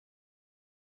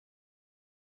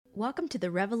Welcome to the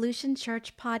Revolution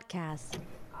Church podcast.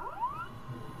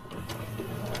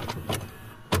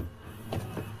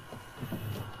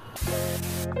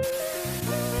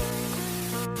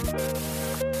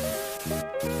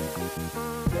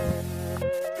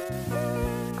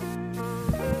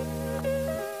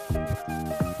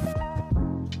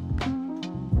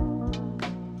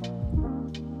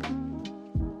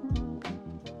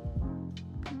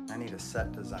 I need a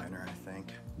set designer, I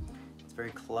think. It's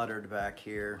very cluttered back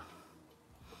here.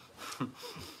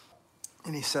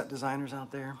 Any set designers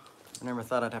out there? I never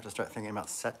thought I'd have to start thinking about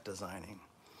set designing.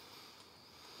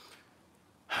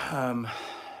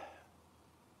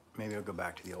 Maybe I'll go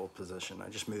back to the old position. I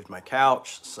just moved my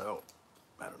couch, so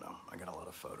I don't know. I got a lot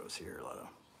of photos here, a lot of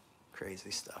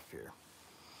crazy stuff here.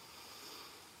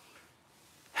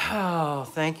 Oh,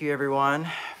 thank you everyone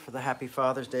for the Happy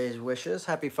Father's Day wishes.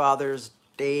 Happy Father's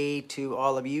Day to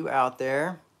all of you out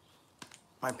there.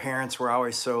 My parents were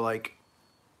always so like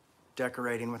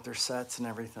decorating with their sets and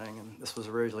everything, and this was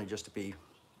originally just to be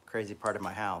a crazy part of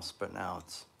my house, but now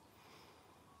it's,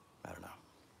 I don't know.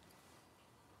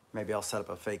 Maybe I'll set up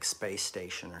a fake space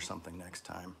station or something next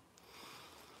time.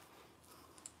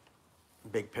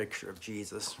 Big picture of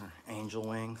Jesus or angel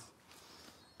wings.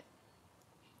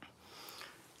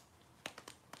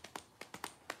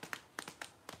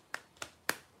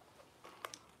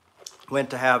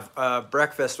 Went to have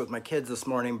breakfast with my kids this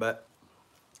morning, but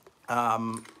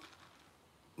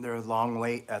they're a long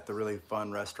wait at the really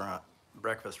fun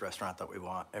breakfast restaurant that we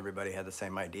want. Everybody had the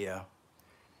same idea.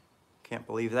 Can't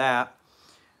believe that.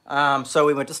 So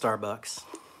we went to Starbucks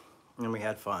and we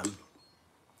had fun.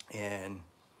 And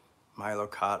Milo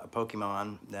caught a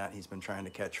Pokemon that he's been trying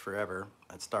to catch forever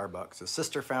at Starbucks. His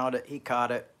sister found it, he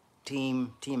caught it.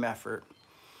 Team effort.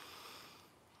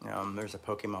 There's a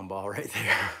Pokemon ball right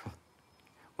there.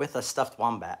 With a stuffed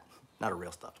wombat. Not a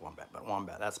real stuffed wombat, but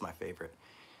wombat. That's my favorite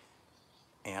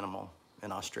animal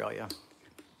in Australia,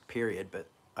 period. But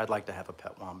I'd like to have a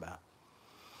pet wombat.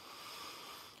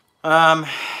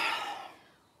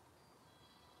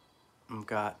 We've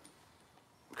got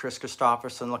Chris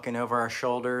Christopherson looking over our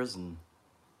shoulders, and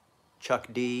Chuck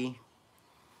D,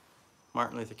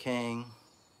 Martin Luther King,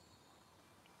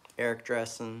 Eric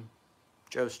Dressen,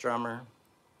 Joe Strummer.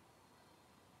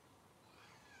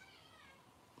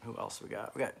 Who else we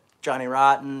got? We got Johnny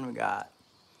Rotten. We got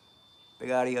Big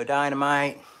Audio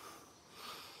Dynamite.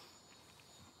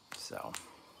 So,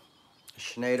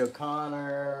 Sinead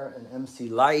O'Connor and MC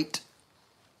Light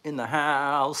in the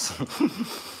house.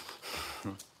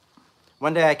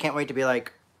 One day I can't wait to be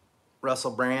like Russell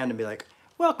Brand and be like,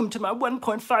 welcome to my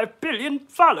 1.5 billion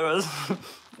followers.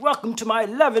 Welcome to my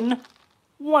 11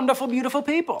 wonderful, beautiful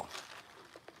people.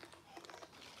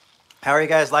 How are you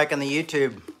guys liking the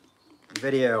YouTube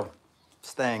video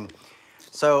thing?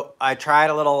 So I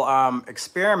tried a little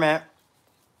experiment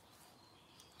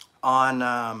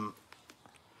on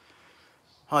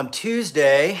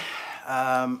Tuesday.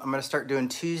 I'm gonna start doing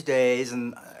Tuesdays,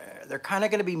 and they're kind of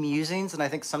gonna be musings, and I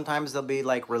think sometimes they'll be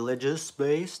like religious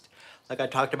based. Like I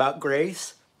talked about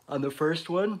grace on the first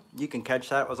one. You can catch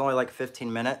that. It was only like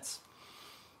 15 minutes.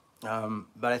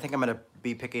 But I think I'm gonna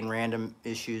be picking random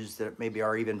issues that maybe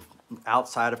are even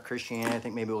outside of Christianity. I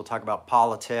think maybe we'll talk about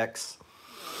politics,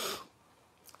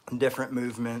 different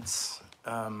movements,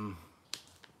 how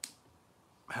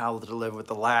to live with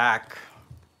the lack,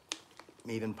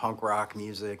 even punk rock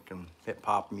music and hip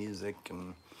hop music,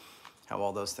 and how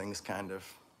all those things kind of,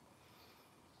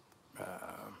 I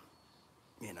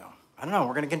don't know,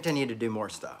 we're gonna continue to do more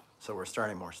stuff. So we're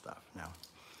starting more stuff. Now,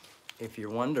 if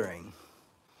you're wondering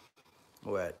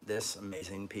what this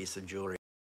amazing piece of jewelry,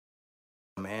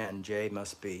 man, Jay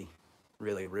must be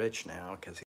really rich now,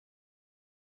 because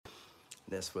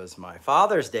this was my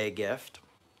Father's Day gift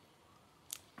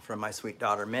from my sweet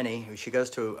daughter Minnie, who she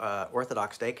goes to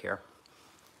Orthodox daycare.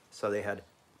 So they had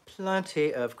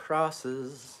plenty of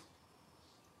crosses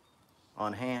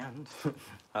on hand.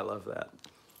 I love that.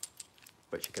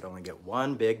 But she could only get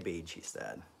one big bead, she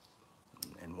said,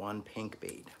 and one pink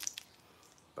bead.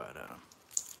 But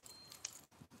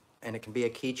and it can be a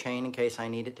keychain in case I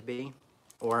need it to be.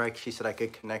 Or she said I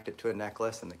could connect it to a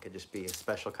necklace, and it could just be a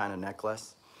special kind of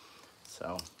necklace.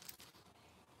 So,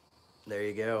 there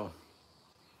you go.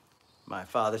 My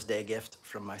Father's Day gift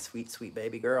from my sweet, sweet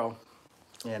baby girl.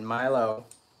 And Milo,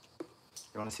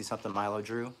 you want to see something Milo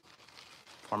drew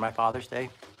for my Father's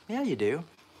Day? Yeah, you do.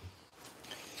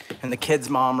 And the kid's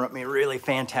mom wrote me a really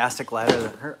fantastic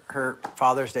letter. Her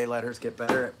Father's Day letters get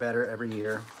better every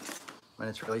year, and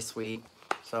it's really sweet.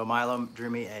 So Milo drew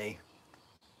me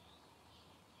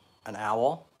an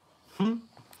owl. Oh,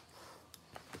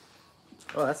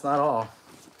 that's not all.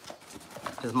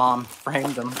 His mom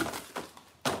framed them.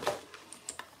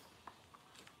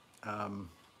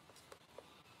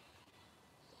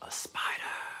 A spider.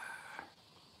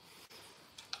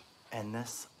 And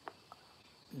this,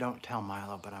 don't tell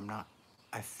Milo, but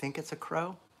I think it's a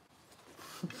crow.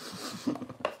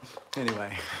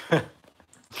 Anyway,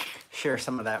 share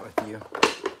some of that with you.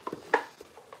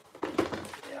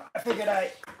 Yeah, I figured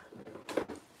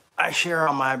I share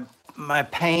all my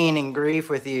pain and grief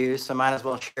with you, so might as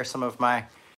well share some of my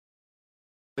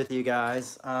with you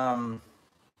guys.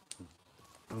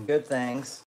 Good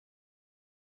things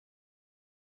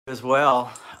as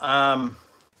well.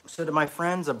 So to my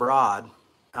friends abroad,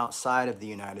 outside of the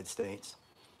United States,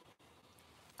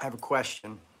 I have a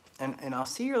question, and I'll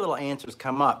see your little answers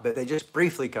come up, but they just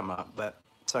briefly come up, but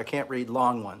so I can't read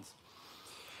long ones.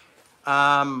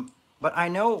 But I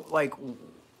know, like,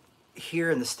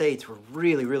 here in the States, we're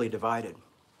really, really divided.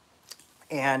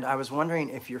 And I was wondering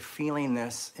if you're feeling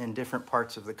this in different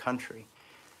parts of the country,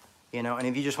 you know, and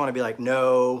if you just want to be like,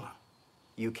 no,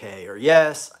 UK, or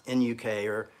yes, in UK,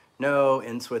 or no,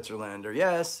 in Switzerland, or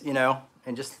yes, you know,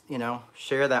 and just, you know,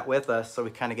 share that with us so we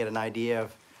kind of get an idea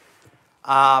of,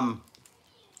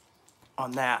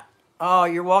 on that. Oh,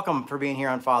 you're welcome for being here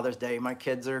on Father's Day. My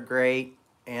kids are great,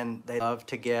 and they love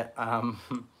to get,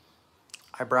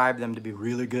 I bribe them to be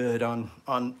really good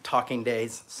on talking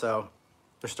days, so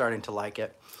they're starting to like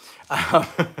it.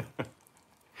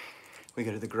 We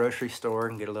go to the grocery store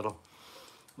and get a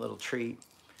little treat.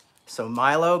 So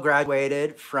Milo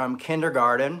graduated from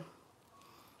kindergarten,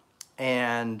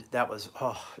 and that was, it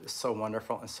was so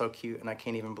wonderful and so cute, and I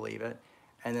can't even believe it.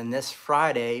 And then this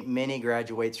Friday, Minnie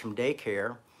graduates from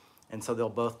daycare, and so they'll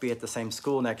both be at the same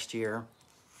school next year.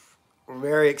 We're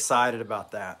very excited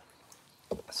about that.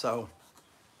 So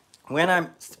when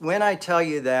I tell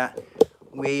you that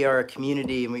we are a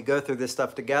community and we go through this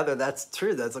stuff together, that's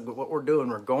true. That's like what we're doing.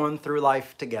 We're going through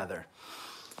life together.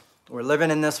 We're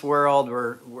living in this world.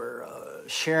 We're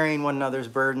sharing one another's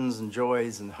burdens and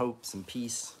joys and hopes and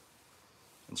peace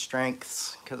and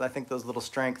strengths, because I think those little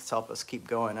strengths help us keep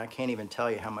going. I can't even tell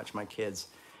you how much my kids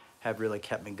have really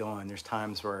kept me going. There's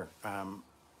times where,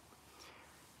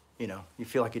 you know, you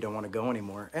feel like you don't want to go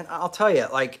anymore. And I'll tell you,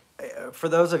 like, for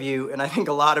those of you, and I think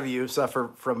a lot of you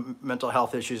suffer from mental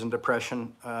health issues and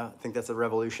depression. I think that's a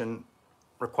revolution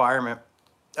requirement.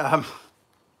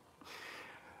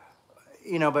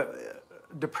 You know, but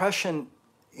depression,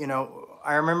 you know,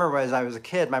 I remember as I was a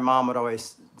kid, my mom would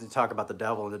always talk about the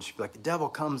devil, and she'd be like, the devil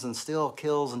comes and still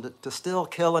kills and to still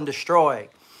kill and destroy,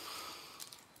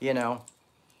 you know.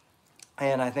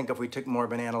 And I think if we took more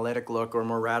of an analytic look or a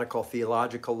more radical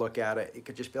theological look at it, it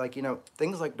could just be like, you know,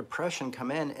 things like depression come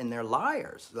in and they're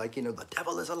liars. Like, you know, the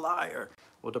devil is a liar.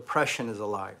 Well, depression is a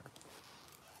liar,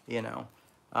 you know.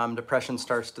 Depression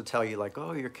starts to tell you, like,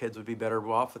 oh, your kids would be better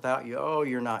off without you. Oh,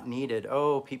 you're not needed.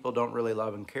 Oh, people don't really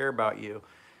love and care about you,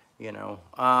 you know.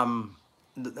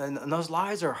 And those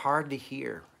lies are hard to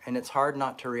hear, and it's hard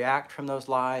not to react from those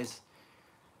lies.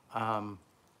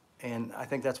 And I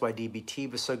think that's why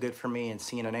DBT was so good for me, and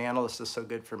seeing an analyst is so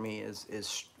good for me,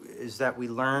 is that we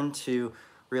learn to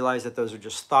realize that those are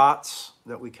just thoughts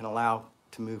that we can allow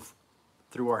to move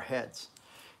through our heads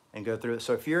and go through it.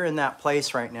 So if you're in that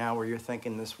place right now where you're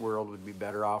thinking this world would be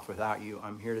better off without you,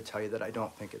 I'm here to tell you that I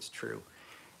don't think it's true.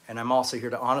 And I'm also here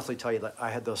to honestly tell you that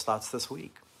I had those thoughts this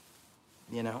week,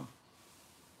 you know?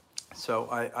 So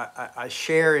I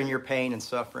share in your pain and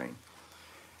suffering.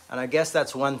 And I guess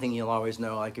that's one thing you'll always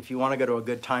know. Like, if you want to go to a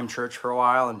good time church for a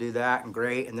while and do that, and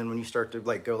great, and then when you start to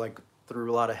like go like through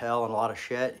a lot of hell and a lot of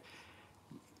shit,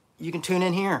 you can tune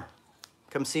in here.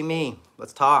 Come see me.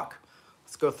 Let's talk.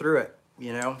 Let's go through it.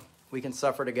 You know, we can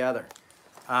suffer together,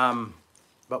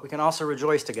 but we can also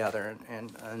rejoice together.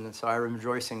 And so I'm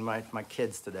rejoicing my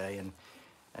kids today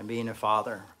and being a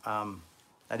father. I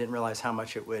didn't realize how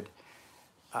much it would.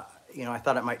 You know, I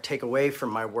thought it might take away from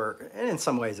my work, and in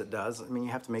some ways it does. I mean, you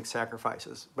have to make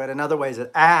sacrifices, but in other ways it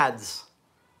adds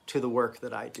to the work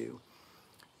that I do,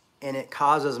 and it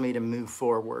causes me to move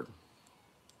forward,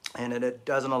 and it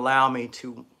doesn't allow me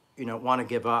to, you know, want to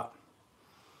give up.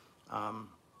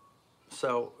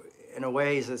 So in a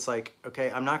ways, it's like, okay,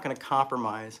 I'm not going to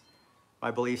compromise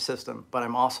my belief system, but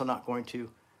I'm also not going to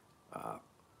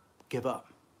give up,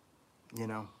 you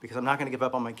know, because I'm not going to give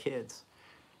up on my kids.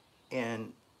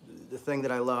 And the thing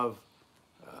that I love,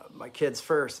 my kids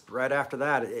first, right after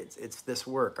that, it's this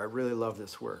work. I really love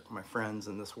this work, my friends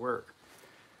and this work.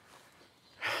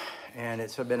 And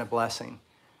it's been a blessing.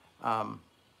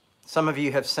 Some of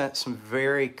you have sent some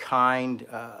very kind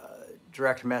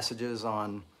direct messages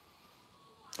on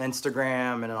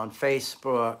Instagram and on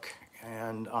Facebook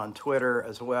and on Twitter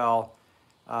as well.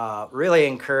 Really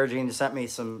encouraging. You sent me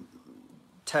some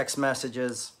text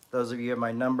messages. Those of you have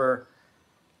my number.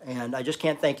 And I just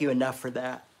can't thank you enough for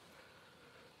that.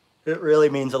 It really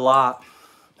means a lot.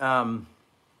 You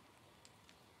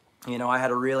know, I had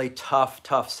a really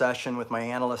tough session with my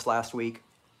analyst last week.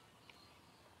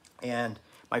 And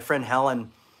my friend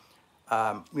Helen,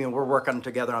 you know, we're working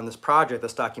together on this project,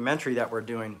 this documentary that we're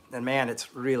doing. And man,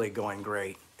 it's really going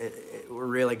great. We're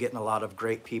really getting a lot of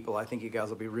great people. I think you guys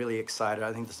will be really excited.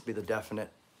 I think this will be the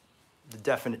definite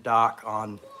doc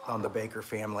on the Baker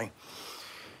family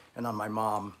and on my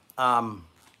mom.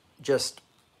 Just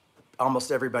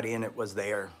almost everybody in it was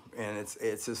there, and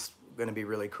it's just going to be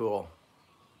really cool.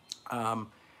 And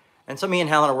so me and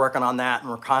Helen are working on that, and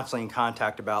we're constantly in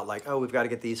contact about like, oh, we've got to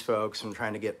get these folks, and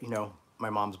trying to get, you know, my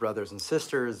mom's brothers and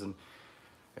sisters and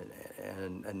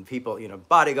people, you know,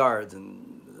 bodyguards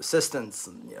and assistants,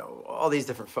 and, you know, all these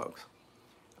different folks.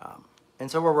 And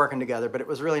so we're working together, but it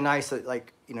was really nice that,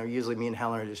 like, you know, usually me and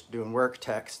Helen are just doing work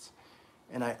texts.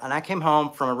 And I came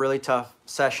home from a really tough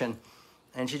session,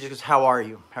 and she just goes, how are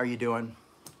you? How are you doing?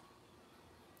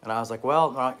 And I was like,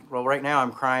 well, right now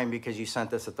I'm crying because you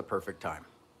sent this at the perfect time.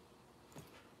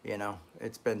 You know,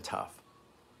 it's been tough.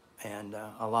 And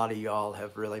a lot of y'all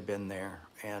have really been there.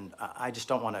 And I just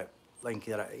don't want to link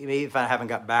that. Even if I haven't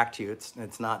got back to you,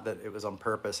 it's not that it was on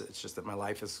purpose. It's just that my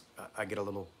life is, I get a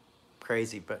little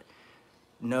crazy. But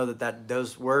know that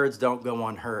those words don't go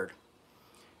unheard.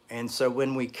 And so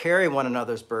when we carry one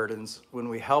another's burdens, when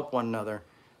we help one another,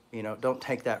 you know, don't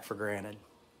take that for granted.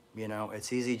 You know,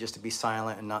 it's easy just to be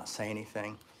silent and not say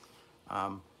anything.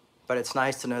 But it's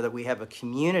nice to know that we have a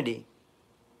community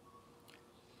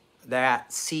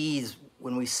that sees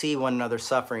when we see one another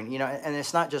suffering, you know, and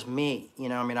it's not just me, you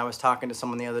know. I mean, I was talking to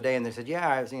someone the other day, and they said,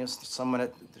 yeah, you know, someone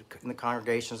in the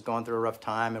congregation is going through a rough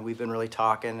time, and we've been really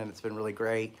talking, and it's been really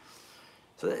great.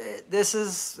 So this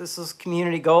is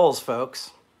community goals,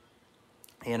 folks,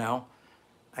 you know.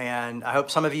 And I hope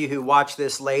some of you who watch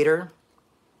this later,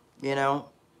 you know,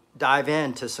 dive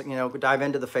into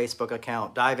the Facebook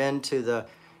account, dive into the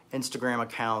Instagram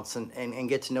accounts, and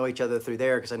get to know each other through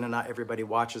there, because I know not everybody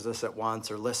watches this at once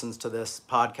or listens to this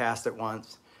podcast at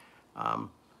once.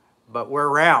 But we're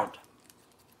around.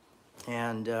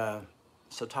 And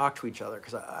so talk to each other,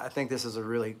 because I think this is a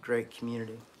really great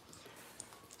community.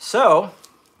 So,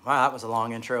 wow, that was a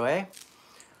long intro, eh?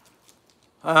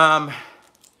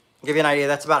 Give you an idea,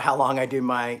 that's about how long I do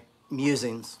my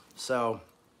musings. So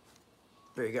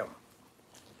there you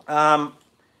go.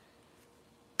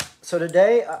 So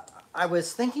today I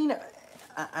was thinking, and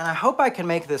I hope I can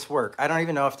make this work. I don't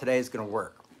even know if today is going to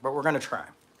work, but we're going to try.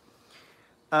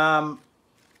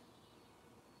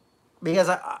 Because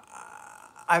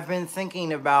I've been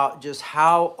thinking about just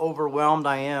how overwhelmed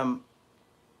I am,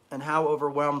 and how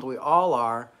overwhelmed we all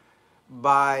are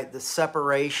by the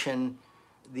separation,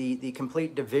 the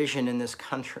complete division in this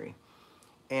country,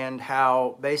 and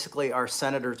how basically our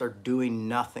senators are doing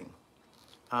nothing.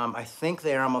 I think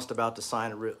they're almost about to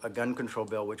sign a gun control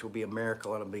bill, which will be a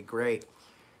miracle and it'll be great.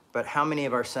 But how many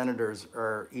of our senators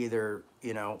are either,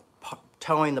 you know,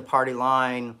 towing the party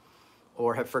line,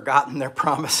 or have forgotten their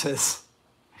promises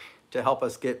to help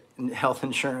us get health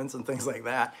insurance and things like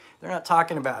that? They're not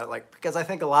talking about it, like, because I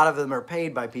think a lot of them are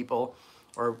paid by people,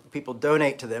 or people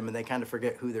donate to them, and they kind of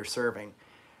forget who they're serving.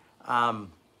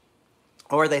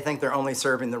 Or they think they're only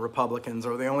serving the Republicans,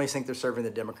 or they only think they're serving the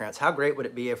Democrats. How great would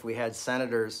it be if we had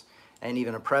senators and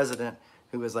even a president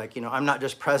who was like, you know, I'm not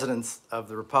just presidents of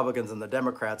the Republicans and the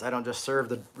Democrats. I don't just serve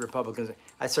the Republicans.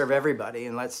 I serve everybody,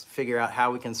 and let's figure out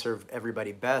how we can serve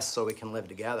everybody best so we can live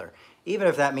together. Even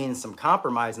if that means some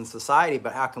compromise in society,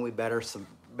 but how can we better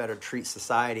treat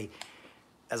society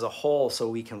as a whole so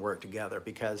we can work together?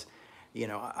 Because, you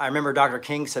know, I remember Dr.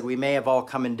 King said we may have all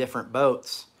come in different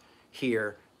boats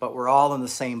here, but we're all in the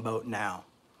same boat now.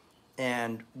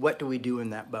 And what do we do in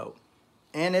that boat?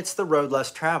 And it's the road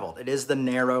less traveled. It is the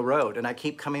narrow road. And I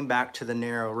keep coming back to the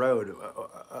narrow road.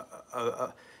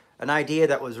 An idea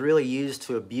that was really used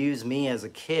to abuse me as a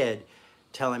kid,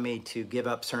 telling me to give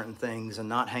up certain things and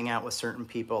not hang out with certain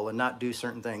people and not do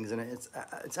certain things. And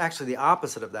it's actually the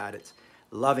opposite of that. It's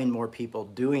loving more people,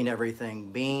 doing everything,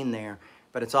 being there.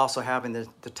 But it's also having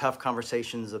the tough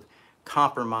conversations of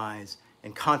compromise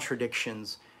and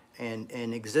contradictions, and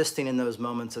existing in those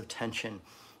moments of tension,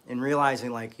 and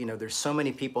realizing, like, you know, there's so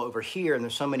many people over here and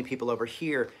there's so many people over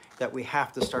here that we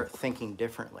have to start thinking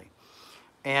differently.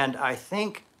 And I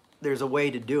think there's a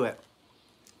way to do it,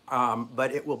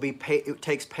 but it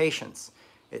takes patience.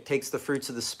 It takes the fruits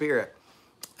of the Spirit.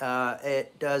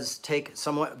 It does take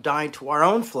somewhat dying to our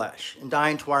own flesh and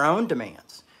dying to our own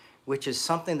demands, which is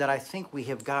something that I think we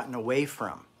have gotten away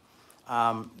from.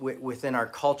 within our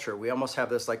culture. We almost have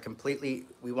this like completely,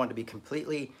 we want to be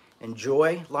completely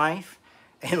enjoy life,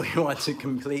 and we want to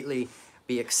completely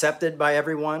be accepted by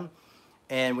everyone,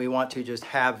 and we want to just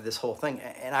have this whole thing.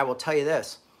 And I will tell you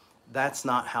this, that's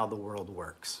not how the world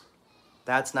works.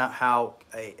 That's not how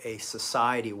a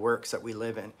society works that we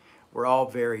live in. We're all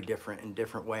very different in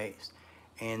different ways.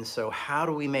 And so how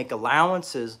do we make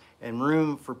allowances and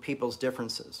room for people's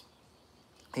differences,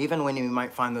 even when you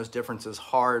might find those differences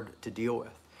hard to deal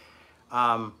with?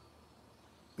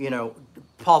 You know,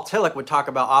 Paul Tillich would talk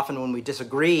about often when we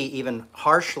disagree, even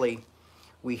harshly,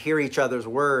 we hear each other's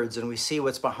words and we see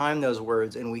what's behind those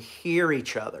words, and we hear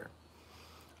each other,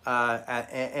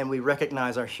 and we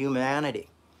recognize our humanity.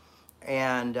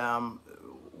 And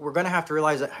we're going to have to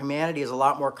realize that humanity is a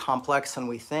lot more complex than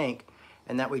we think,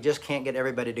 and that we just can't get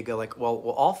everybody to go like, well,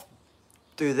 we'll all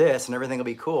do this and everything will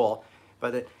be cool.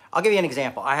 But I'll give you an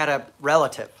example. I had a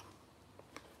relative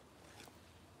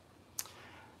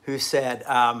who said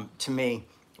to me,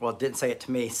 well, didn't say it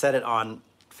to me, said it on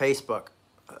Facebook,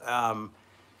 was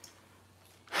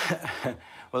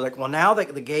like, well, now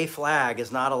that the gay flag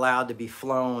is not allowed to be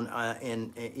flown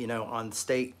on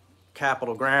state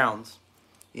Capitol grounds,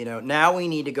 now we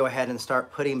need to go ahead and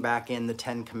start putting back in the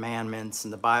 10 Commandments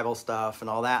and the Bible stuff and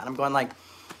all that. And I'm going like,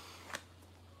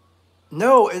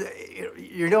 no,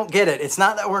 you don't get it. It's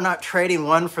not that we're not trading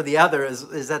one for the other,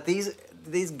 is that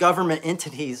these government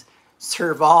entities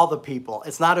serve all the people.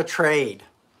 It's not a trade.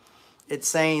 It's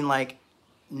saying like,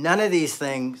 none of these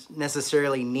things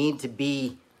necessarily need to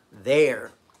be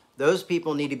there. Those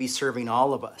people need to be serving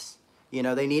all of us.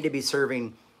 They need to be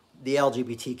serving the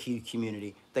LGBTQ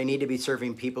community. They need to be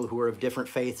serving people who are of different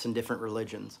faiths and different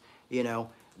religions.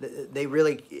 They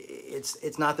really,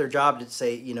 it's not their job to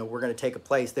say, we're going to take a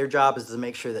place. Their job is to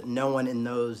make sure that no one in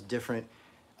those different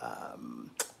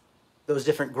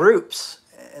groups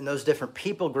and those different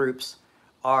people groups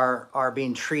are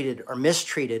being treated or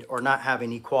mistreated or not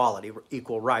having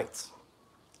equal rights.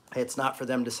 It's not for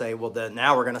them to say, well, then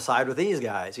now we're going to side with these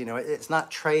guys. It's not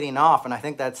trading off. And I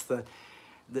think that's the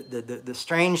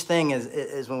strange thing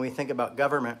is when we think about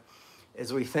government,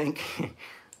 is we think,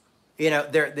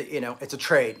 it's a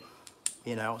trade,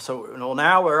 So, well,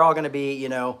 now we're all going to be,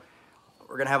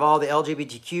 we're going to have all the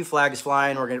LGBTQ flags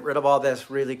flying. We're going to get rid of all this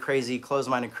really crazy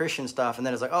closed-minded Christian stuff. And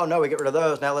then it's like, oh, no, we get rid of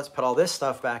those. Now let's put all this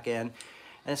stuff back in.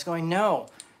 And it's going, no.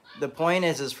 The point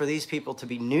is for these people to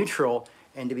be neutral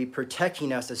and to be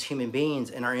protecting us as human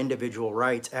beings and our individual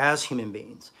rights as human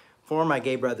beings, for my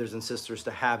gay brothers and sisters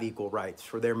to have equal rights,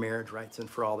 for their marriage rights and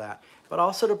for all that, but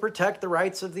also to protect the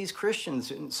rights of these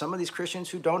Christians, and some of these Christians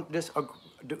who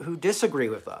disagree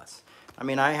with us. I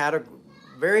mean, I had a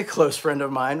very close friend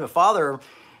of mine, a father,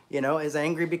 is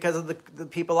angry because of the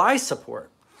people I support.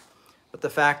 But the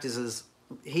fact is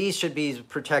he should be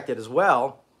protected as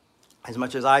well, as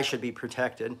much as I should be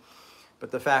protected.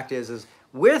 But the fact is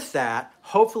with that,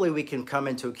 hopefully we can come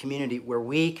into a community where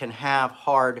we can have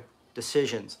hard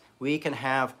decisions. We can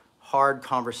have hard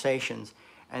conversations,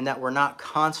 and that we're not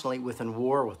constantly within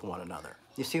war with one another.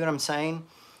 You see what I'm saying?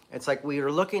 It's like we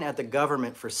are looking at the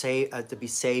government to be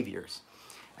saviors.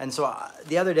 And so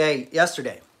yesterday,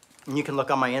 and you can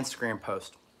look on my Instagram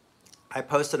post, I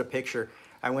posted a picture.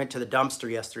 I went to the dumpster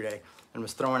yesterday and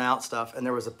was throwing out stuff, and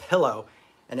there was a pillow,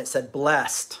 and it said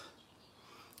blessed.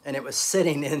 And it was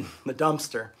sitting in the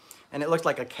dumpster. And it looked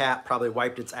like a cat probably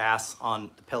wiped its ass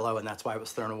on the pillow, and that's why it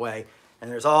was thrown away.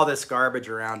 And there's all this garbage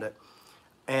around it.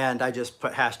 And I just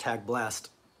put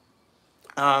 #blessed.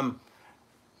 But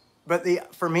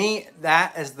for me,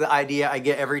 that is the idea I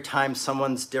get every time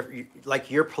someone's different, like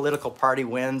your political party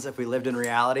wins. If we lived in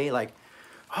reality, like,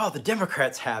 oh, the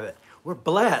Democrats have it. We're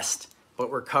blessed, but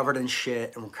we're covered in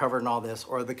shit and we're covered in all this.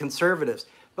 Or the conservatives,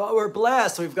 but we're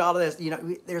blessed. We've got all this,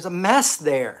 there's a mess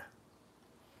there.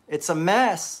 It's a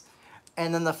mess.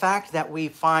 And then the fact that we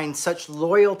find such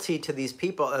loyalty to these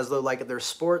people as though like they're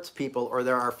sports people or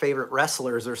they're our favorite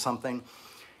wrestlers or something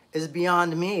is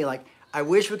beyond me. Like, I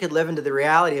wish we could live into the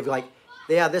reality of like,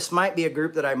 yeah, this might be a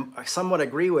group that I somewhat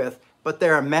agree with, but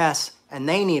they're a mess and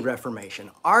they need reformation.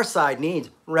 Our side needs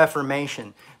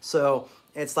reformation. So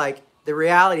it's like the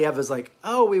reality of it is like,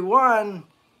 oh, we won,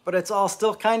 but it's all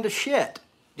still kind of shit.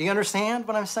 Do you understand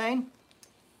what I'm saying?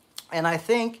 And I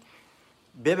think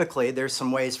biblically, there's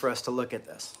some ways for us to look at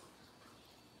this.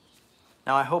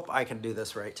 Now, I hope I can do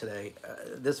this right today.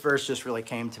 This verse just really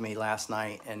came to me last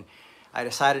night, and I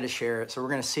decided to share it. So we're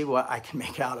going to see what I can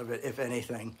make out of it, if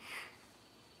anything.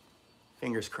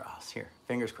 Fingers crossed. Here,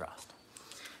 fingers crossed.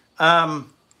 It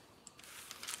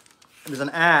was in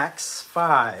Acts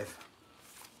 5.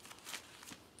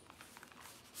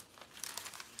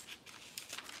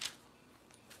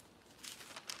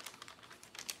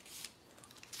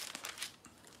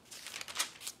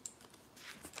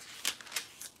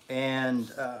 And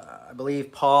I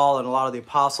believe Paul and a lot of the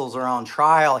apostles are on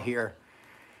trial here.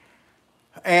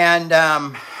 And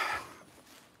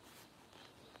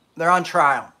they're on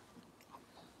trial.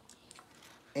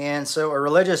 And so a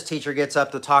religious teacher gets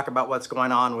up to talk about what's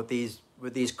going on with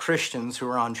these Christians who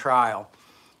are on trial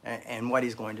and what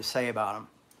he's going to say about them.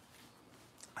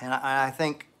 And I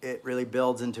think it really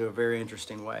builds into a very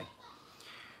interesting way.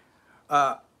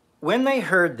 When they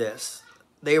heard this,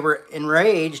 they were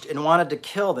enraged and wanted to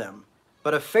kill them.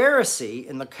 But a Pharisee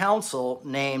in the council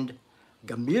named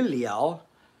Gamaliel,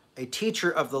 a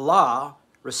teacher of the law,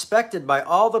 respected by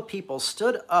all the people,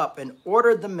 stood up and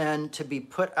ordered the men to be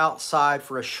put outside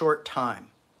for a short time.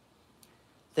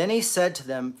 Then he said to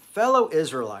them, "Fellow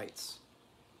Israelites,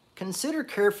 consider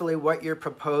carefully what you're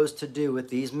proposed to do with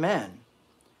these men.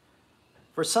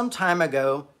 For some time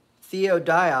ago,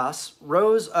 Theodias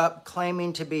rose up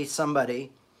claiming to be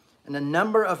somebody, and a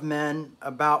number of men,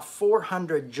 about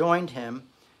 400, joined him,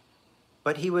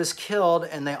 but he was killed,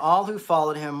 and they all who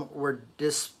followed him were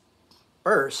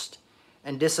dispersed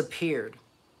and disappeared.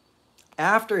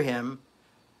 After him,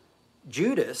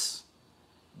 Judas,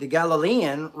 the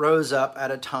Galilean, rose up at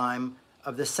a time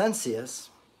of the census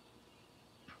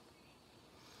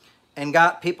and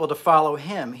got people to follow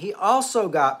him. He also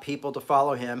got people to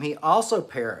follow him. He also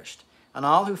perished, and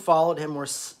all who followed him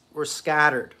were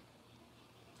scattered.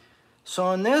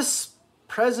 So in this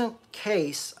present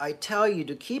case, I tell you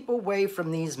to keep away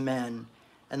from these men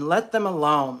and let them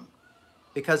alone.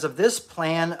 Because of this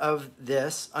plan of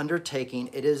this undertaking,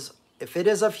 if it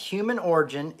is of human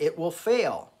origin, it will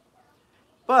fail.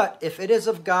 But if it is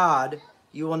of God,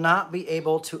 you will not be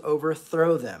able to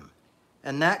overthrow them.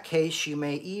 In that case, you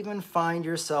may even find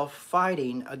yourself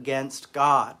fighting against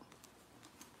God."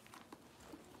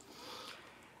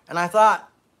 And I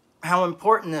thought how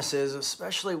important this is,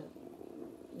 especially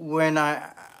when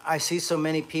I see so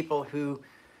many people who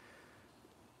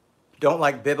don't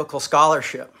like biblical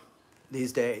scholarship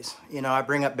these days. You know, I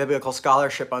bring up biblical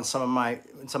scholarship on some of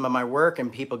my work,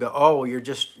 and people go, "Oh, you're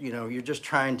just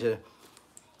trying to,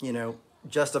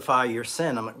 justify your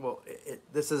sin." I'm like, well,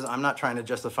 I'm not trying to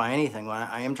justify anything. Well,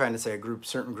 I am trying to say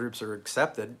certain groups are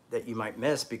accepted that you might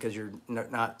miss because you're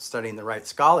not studying the right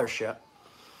scholarship.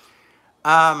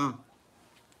 I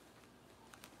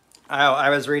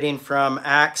was reading from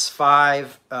Acts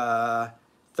 5,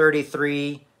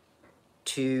 33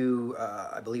 to,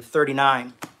 I believe,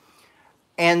 39.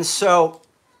 And so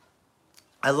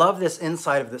I love this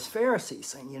insight of this Pharisee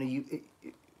saying,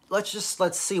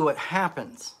 let's see what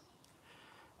happens,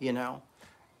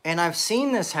 And I've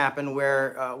seen this happen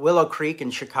where Willow Creek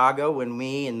in Chicago, when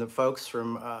me and the folks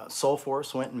from Soul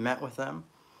Force went and met with them,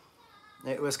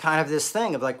 it was kind of this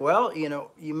thing of like, well,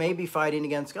 you may be fighting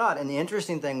against God. And the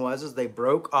interesting thing was they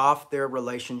broke off their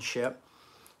relationship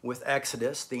with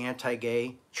Exodus, the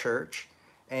anti-gay church,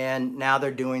 and now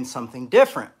they're doing something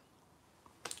different.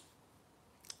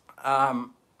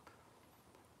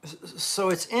 So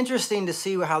it's interesting to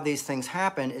see how these things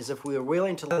happen. Is if we are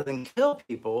willing to let them kill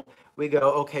people, we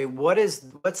go, okay,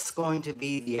 what's going to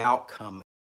be the outcome?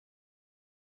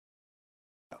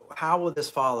 How will this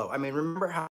follow? I mean, remember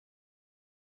how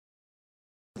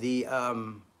the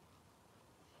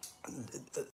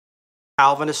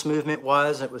Calvinist movement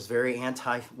was? It was very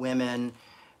anti-women,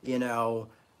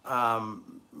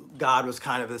 God was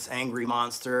kind of this angry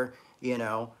monster,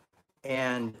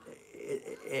 and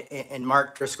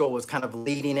Mark Driscoll was kind of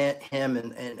leading it, him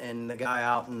and the guy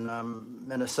out in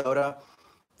Minnesota,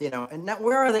 and now,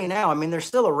 where are they now? I mean, they're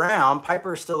still around.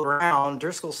 Piper's still around.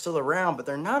 Driscoll's still around, but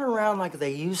they're not around like they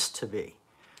used to be.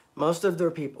 Most of their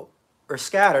people are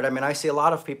scattered. I mean, I see a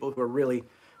lot of people who are really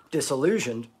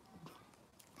disillusioned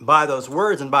by those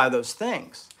words and by those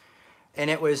things. And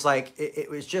it was like, it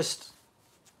was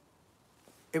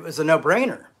a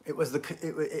no-brainer. It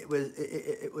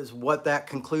was what that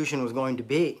conclusion was going to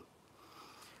be.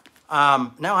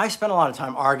 Now, I spent a lot of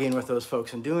time arguing with those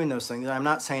folks and doing those things. I'm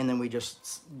not saying that we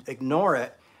just ignore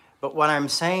it, but what I'm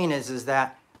saying is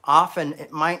that often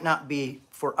it might not be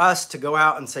for us to go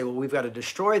out and say, well, we've got to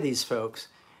destroy these folks.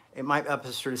 It might be up to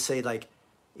us to say, like,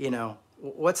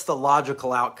 what's the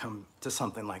logical outcome to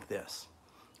something like this?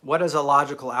 What is a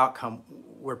logical outcome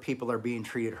where people are being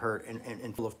treated hurt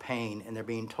and full of pain, and they're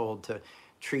being told to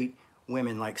treat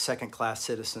women like second-class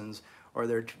citizens, or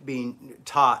they're being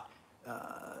taught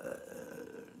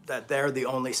that they're the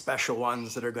only special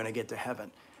ones that are going to get to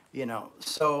heaven,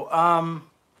 So,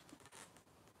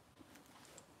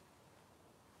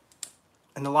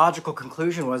 and the logical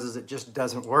conclusion was it just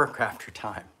doesn't work after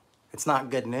time. It's not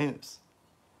good news.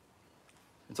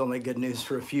 It's only good news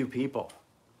for a few people.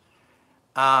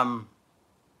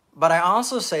 But I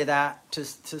also say that to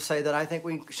say that I think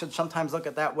we should sometimes look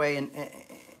at that way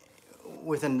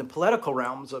within the political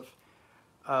realms of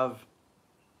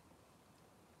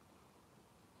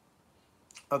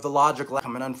the logical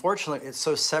outcome. And unfortunately, it's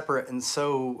so separate and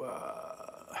so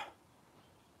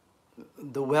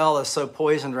the well is so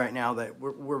poisoned right now that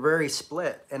we're very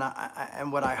split.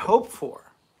 And what I hope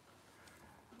for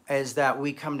is that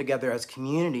we come together as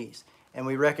communities and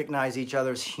we recognize each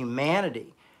other's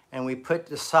humanity and we put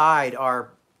aside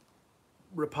our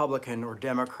Republican or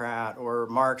Democrat or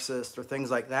Marxist or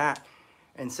things like that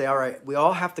and say, all right, we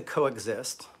all have to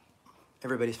coexist.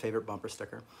 Everybody's favorite bumper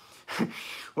sticker.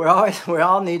 we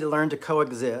all need to learn to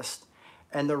coexist.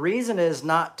 And the reason is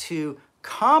not to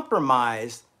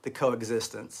compromise the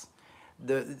coexistence.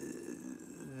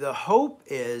 The hope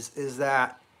is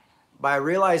that by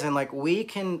realizing like we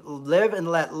can live and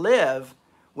let live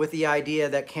with the idea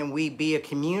that can we be a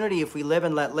community if we live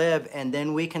and let live, and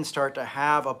then we can start to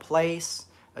have a place,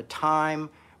 a time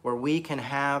where we can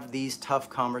have these tough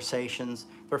conversations,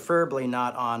 preferably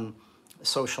not on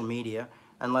social media,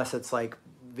 unless it's like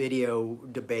video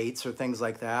debates or things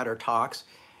like that or talks,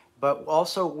 but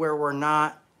also where we're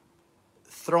not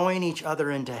throwing each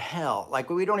other into hell. Like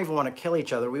we don't even want to kill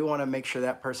each other. We want to make sure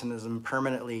that person is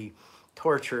permanently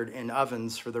tortured in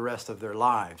ovens for the rest of their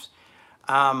lives.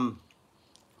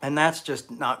 And that's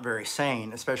just not very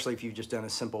sane, especially if you've just done a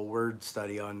simple word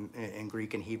study in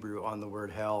Greek and Hebrew on the word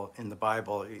hell in the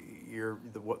Bible.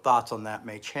 The thoughts on that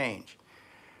may change.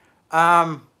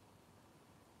 I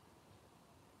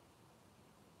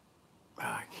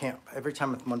can't, every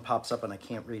time one pops up and I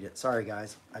can't read it. Sorry,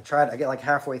 guys. I get like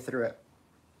halfway through it.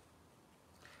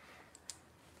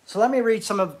 So let me read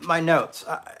some of my notes.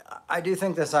 I do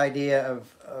think this idea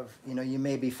of you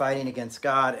may be fighting against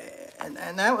God, and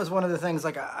that was one of the things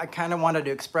like I kind of wanted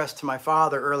to express to my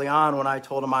father early on when I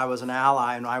told him I was an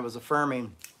ally and I was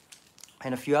affirming,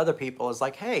 and a few other people is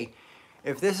like, hey,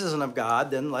 if this isn't of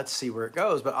God, then let's see where it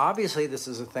goes. But obviously this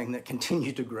is a thing that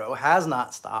continued to grow, has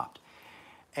not stopped.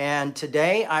 And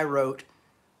today I wrote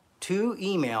 2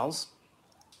 emails,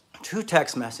 2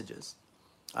 text messages,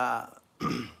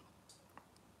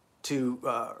 to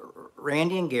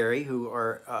Randy and Gary, who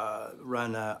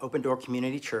run Open Door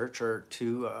Community Church, or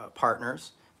 2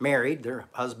 partners, married, they're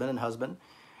husband,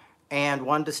 and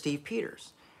one to Steve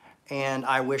Peters. And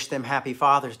I wish them happy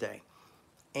Father's Day.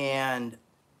 And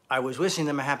I was wishing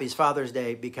them a happy Father's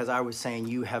Day because I was saying,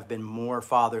 you have been more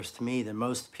fathers to me than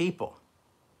most people.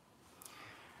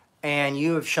 And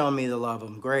you have shown me the love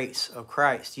and grace of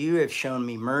Christ. You have shown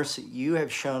me mercy. You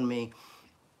have shown me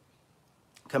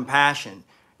compassion.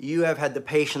 You have had the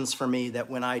patience for me that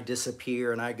when I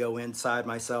disappear and I go inside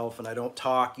myself and I don't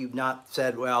talk, you've not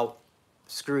said, well,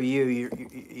 screw you,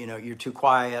 you're too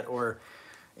quiet, or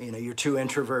you're too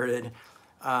introverted.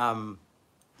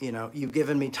 You've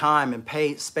given me time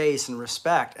and space and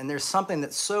respect. And there's something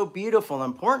that's so beautiful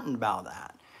and important about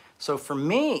that. So for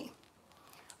me,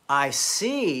 I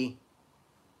see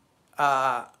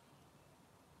the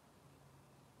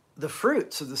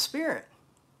fruits of the Spirit.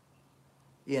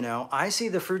 I see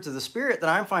the fruits of the Spirit that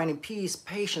I'm finding: peace,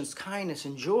 patience, kindness,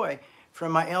 and joy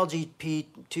from my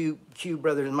LGBTQ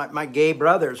brothers, my gay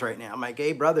brothers right now, my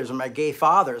gay brothers and my gay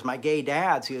fathers, my gay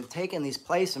dads who have taken these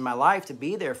places in my life to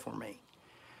be there for me.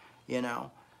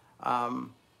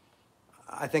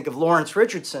 I think of Lawrence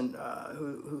Richardson,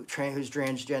 who's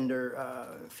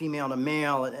transgender, female to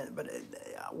male. But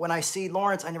when I see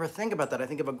Lawrence, I never think about that. I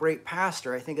think of a great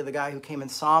pastor. I think of the guy who came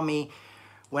and saw me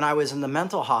when I was in the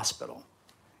mental hospital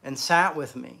and sat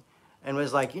with me and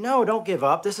was like, don't give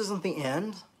up. This isn't the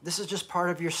end. This is just part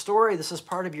of your story. This is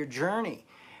part of your journey.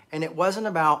 And it wasn't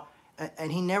about,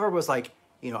 and he never was like,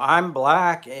 I'm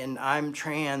black and I'm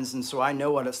trans, and so I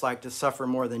know what it's like to suffer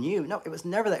more than you. No, it was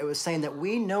never that. It was saying that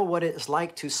we know what it's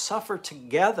like to suffer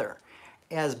together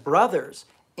as brothers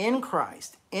in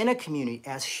Christ, in a community,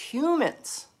 as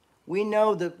humans. We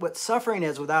know what suffering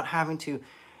is without having to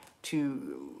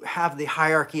have the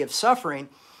hierarchy of suffering,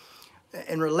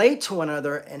 and relate to one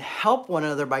another and help one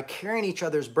another by carrying each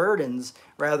other's burdens,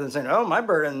 rather than saying, oh,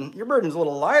 your burden's a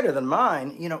little lighter than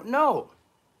mine. No.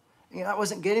 That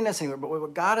wasn't getting us anywhere. But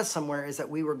what got us somewhere is that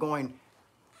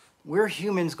we're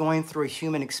humans going through a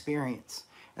human experience.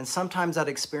 And sometimes that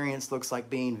experience looks like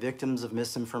being victims of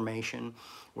misinformation,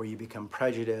 where you become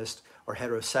prejudiced or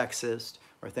heterosexist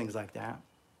or things like that.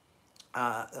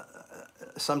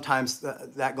 Sometimes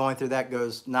that going through that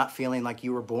goes not feeling like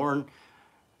you were born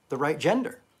the right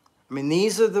gender. I mean,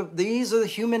 these are the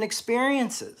human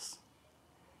experiences.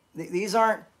 These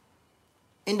aren't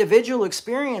individual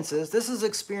experiences. This is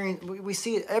experience. We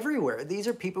see it everywhere. These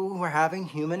are people who are having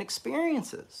human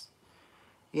experiences.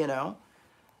 you know?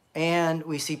 And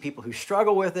we see people who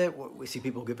struggle with it. We see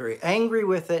people get very angry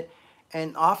with it.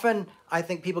 And often I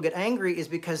think people get angry is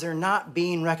because they're not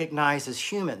being recognized as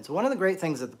humans. One of the great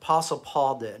things that the Apostle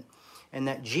Paul did and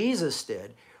that Jesus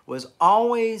did was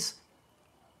always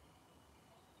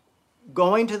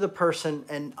going to the person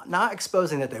and not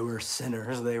exposing that they were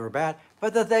sinners, they were bad,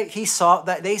 but that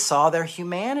they saw their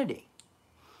humanity.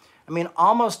 I mean,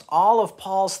 almost all of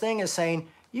Paul's thing is saying,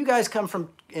 you guys come from,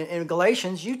 in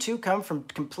Galatians, you two come from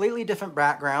completely different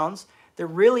backgrounds. There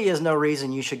really is no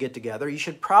reason you should get together. You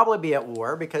should probably be at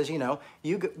war because,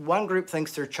 one group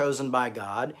thinks they're chosen by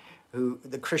God,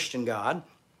 the Christian God,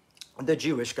 the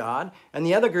Jewish God, and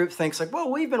the other group thinks like,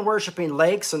 well, we've been worshiping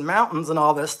lakes and mountains and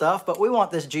all this stuff, but we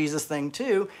want this Jesus thing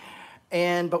too.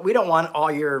 But we don't want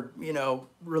all your,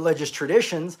 religious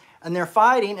traditions. And they're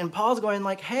fighting, and Paul's going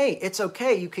like, hey, it's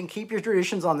okay. You can keep your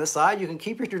traditions on this side. You can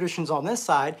keep your traditions on this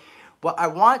side. What I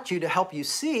want you to help you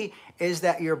see is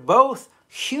that you're both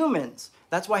humans.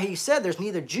 That's why he said there's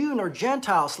neither Jew nor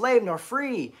Gentile, slave nor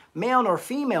free, male nor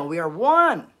female. We are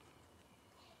one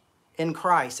in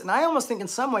Christ. And I almost think in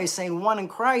some ways saying one in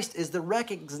Christ is the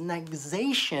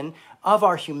recognition of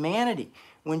our humanity.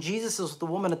 When Jesus is with the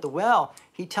woman at the well,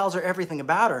 he tells her everything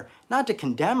about her, not to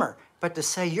condemn her, but to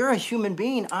say, you're a human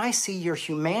being. I see your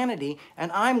humanity,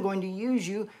 and I'm going to use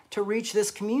you to reach this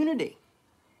community.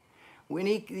 We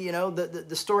need,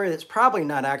 the story that's probably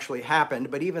not actually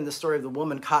happened, but even the story of the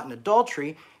woman caught in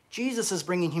adultery, Jesus is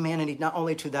bringing humanity not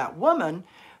only to that woman,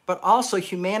 but also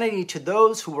humanity to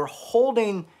those who were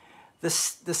holding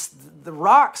the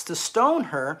rocks to stone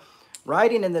her,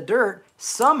 riding in the dirt,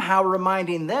 somehow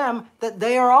reminding them that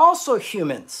they are also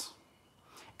humans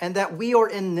and that we are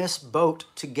in this boat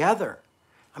together.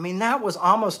 I mean, that was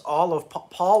almost all of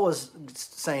Paul was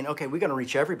saying, okay, we're going to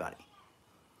reach everybody.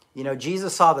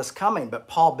 Jesus saw this coming, but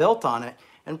Paul built on it.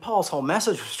 And Paul's whole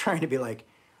message was trying to be like,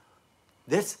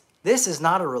 this is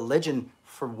not a religion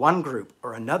for one group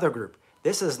or another group.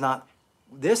 This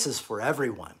is for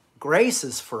everyone. Grace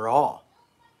is for all.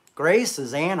 Grace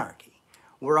is anarchy.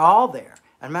 We're all there.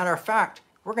 And matter of fact,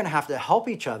 we're going to have to help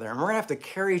each other, and we're going to have to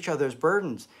carry each other's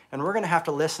burdens, and we're going to have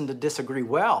to listen to disagree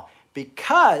well,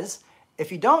 because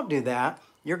if you don't do that,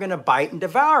 you're going to bite and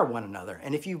devour one another.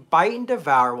 And if you bite and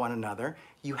devour one another,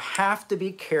 you have to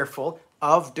be careful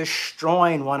of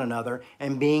destroying one another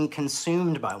and being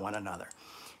consumed by one another.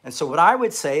 And so what I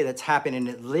would say that's happening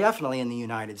definitely in the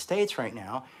United States right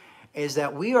now is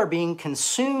that we are being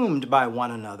consumed by one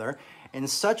another in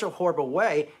such a horrible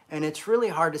way, and it's really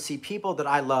hard to see people that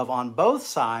I love on both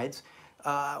sides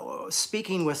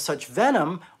speaking with such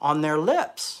venom on their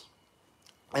lips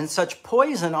and such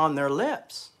poison on their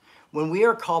lips when we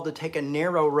are called to take a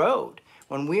narrow road,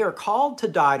 when we are called to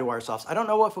die to ourselves. I don't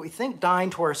know what we think dying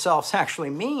to ourselves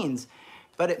actually means,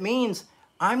 but it means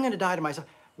I'm going to die to myself.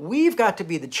 We've got to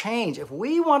be the change. If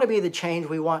we want to be the change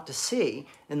we want to see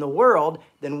in the world,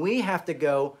 then we have to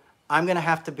go, I'm going to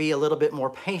have to be a little bit more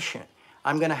patient.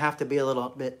 I'm going to have to be a little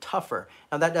bit tougher.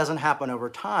 Now, that doesn't happen over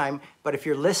time, but if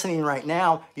you're listening right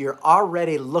now, you're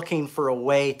already looking for a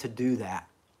way to do that.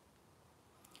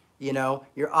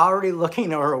 You're already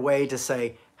looking for a way to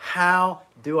say, how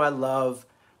do I love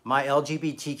my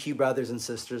LGBTQ brothers and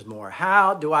sisters more?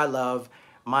 How do I love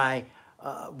my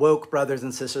woke brothers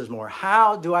and sisters more?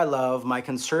 How do I love my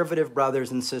conservative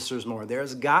brothers and sisters more?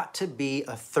 There's got to be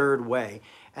a third way.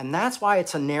 And that's why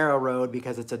it's a narrow road,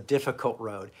 because it's a difficult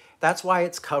road. That's why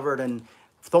it's covered in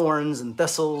thorns and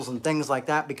thistles and things like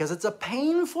that, because it's a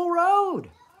painful road.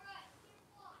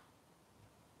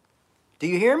 Do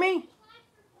you hear me?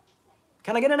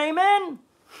 Can I get an amen?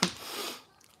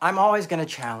 I'm always going to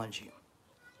challenge you.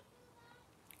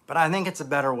 But I think it's a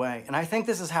better way. And I think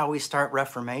this is how we start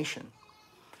Reformation.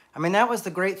 I mean, that was the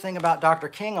great thing about Dr.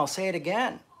 King. I'll say it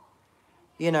again.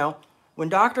 When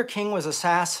Dr. King was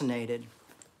assassinated,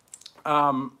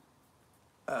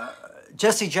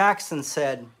 Jesse Jackson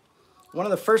said, one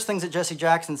of the first things that Jesse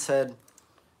Jackson said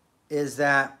is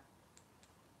that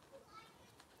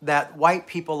white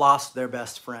people lost their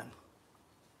best friend.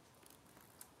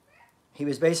 He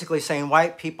was basically saying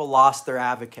white people lost their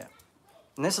advocate.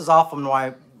 And this is often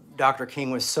why Dr.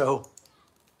 King was so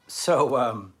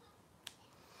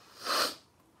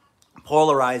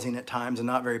polarizing at times and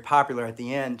not very popular at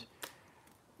the end.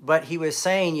 But he was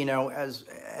saying,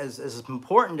 as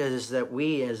important as that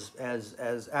we as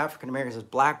African Americans, as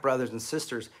black brothers and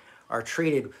sisters are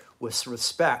treated with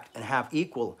respect and have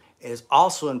equal, it is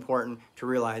also important to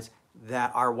realize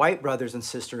that our white brothers and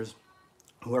sisters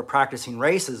who are practicing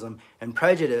racism and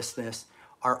prejudiceness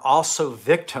are also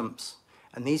victims.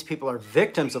 And these people are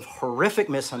victims of horrific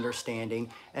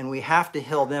misunderstanding, and we have to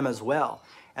heal them as well.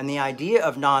 And the idea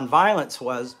of nonviolence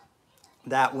was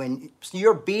that when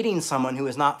you're beating someone who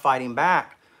is not fighting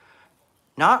back,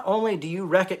 not only do you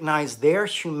recognize their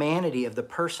humanity of the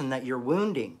person that you're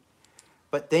wounding,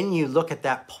 but then you look at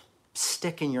that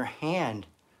stick in your hand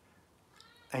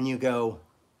and you go,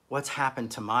 what's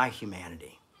happened to my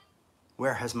humanity?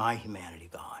 Where has my humanity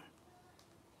gone?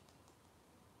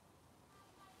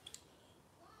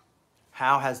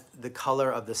 How has the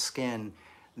color of the skin,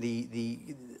 the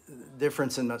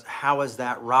difference in those, how has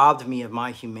that robbed me of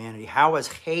my humanity? How has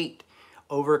hate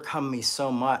overcome me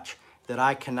so much that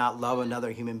I cannot love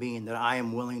another human being, that I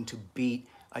am willing to beat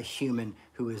a human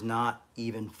who is not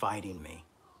even fighting me?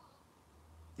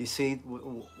 You see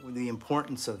the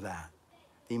importance of that,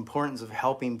 the importance of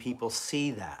helping people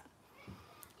see that.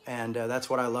 And that's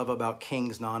what I love about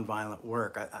King's nonviolent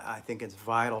work. I think it's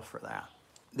vital for that.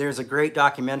 There's a great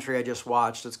documentary I just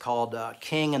watched. It's called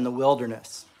King in the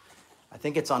Wilderness. I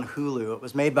think it's on Hulu. It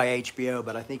was made by HBO,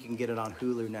 but I think you can get it on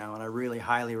Hulu now, and I really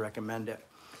highly recommend it.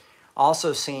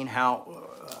 Also seeing how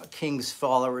King's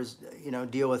followers,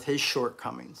 deal with his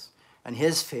shortcomings and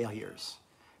his failures.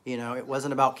 It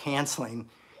wasn't about canceling.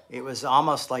 It was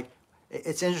almost like,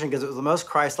 it's interesting because it was the most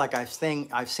Christ-like I've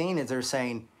seen is they're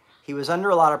saying he was under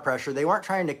a lot of pressure. They weren't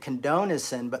trying to condone his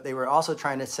sin, but they were also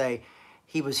trying to say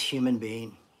he was human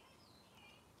being.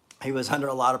 He was under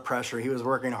a lot of pressure. He was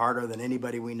working harder than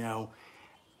anybody we know.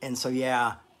 And so,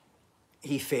 yeah,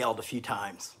 he failed a few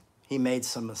times. He made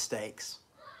some mistakes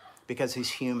because he's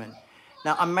human.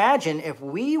 Now, imagine if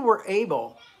we were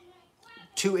able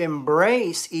to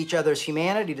embrace each other's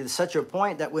humanity to such a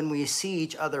point that when we see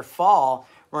each other fall,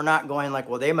 we're not going like,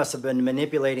 well, they must have been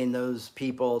manipulating those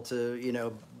people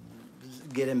to,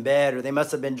 get in bed, or they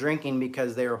must have been drinking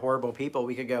because they were horrible people.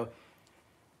 We could go,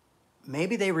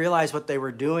 maybe they realized what they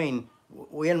were doing.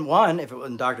 In one, if it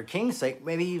wasn't Dr. King's sake,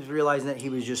 maybe he was realizing that he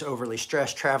was just overly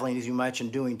stressed, traveling too much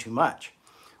and doing too much.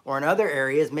 Or in other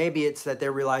areas, maybe it's that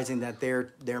they're realizing that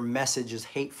their message is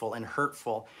hateful and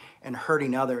hurtful and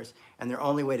hurting others, and their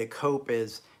only way to cope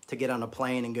is to get on a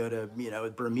plane and go to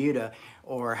Bermuda,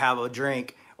 or have a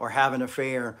drink, or have an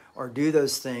affair, or do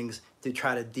those things to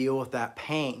try to deal with that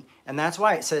pain. And that's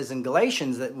why it says in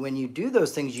Galatians that when you do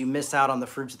those things, you miss out on the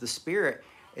fruits of the Spirit,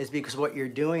 is because what you're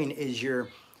doing is you're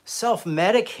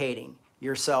self-medicating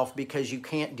yourself because you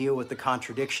can't deal with the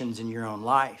contradictions in your own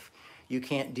life. You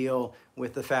can't deal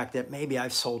with the fact that maybe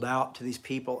I've sold out to these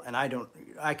people and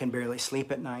I can barely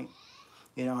sleep at night.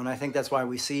 And I think that's why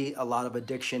we see a lot of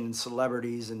addiction in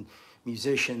celebrities and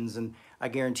musicians. And I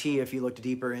guarantee you, if you looked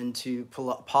deeper into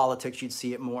politics, you'd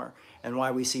see it more. And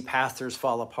why we see pastors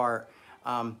fall apart.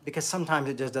 Because sometimes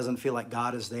it just doesn't feel like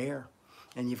God is there.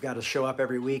 And you've got to show up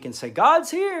every week and say,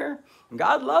 God's here, and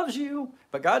God loves you,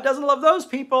 but God doesn't love those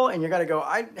people. And you got to go,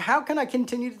 how can I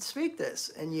continue to speak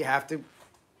this? And you have to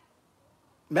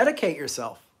medicate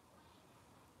yourself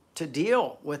to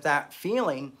deal with that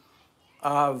feeling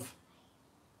of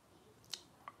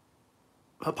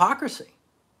hypocrisy.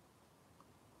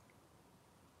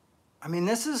 I mean,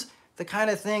 this is the kind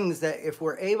of things that if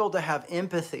we're able to have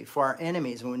empathy for our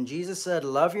enemies, and when Jesus said,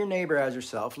 love your neighbor as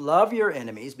yourself, love your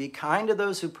enemies, be kind to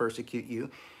those who persecute you,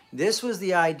 this was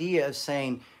the idea of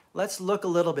saying, let's look a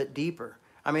little bit deeper.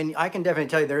 I mean, I can definitely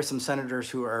tell you there are some senators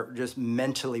who are just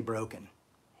mentally broken.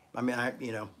 I mean,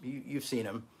 you've seen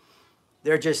them.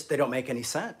 They don't make any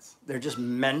sense. They're just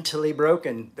mentally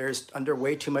broken. They're under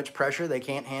way too much pressure. They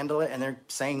can't handle it, and they're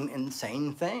saying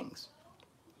insane things.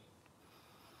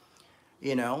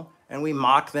 And we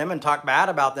mock them and talk bad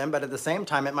about them, but at the same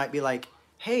time, it might be like,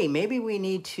 hey, maybe we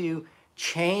need to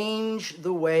change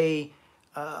the way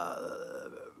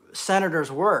senators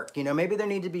work. Maybe there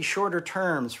need to be shorter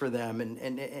terms for them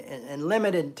and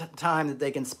limited time that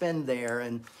they can spend there.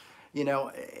 And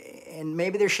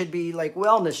maybe there should be like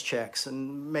wellness checks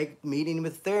and make meeting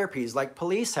with therapies like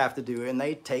police have to do, and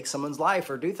they take someone's life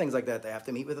or do things like that. They have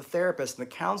to meet with a therapist and a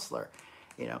counselor.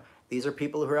 These are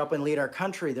people who are helping lead our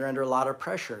country. They're under a lot of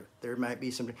pressure. There might be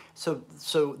so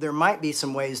there might be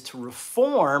some ways to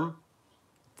reform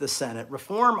the Senate,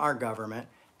 reform our government,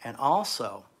 and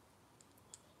also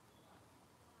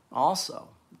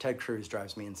Ted Cruz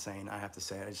drives me insane. I have to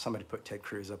say, somebody put Ted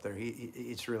Cruz up there.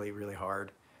 It's really, really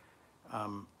hard.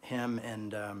 Him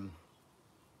and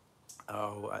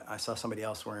I saw somebody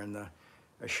else wearing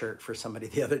a shirt for somebody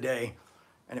the other day.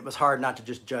 And it was hard not to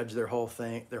just judge their whole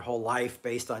life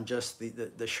based on just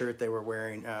the shirt they were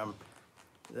wearing.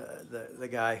 The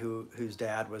guy whose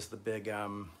dad was the big,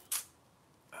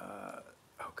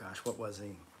 what was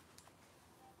he?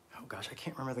 Oh gosh, I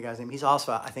can't remember the guy's name. He's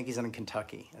also, I think he's in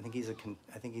Kentucky. I think he's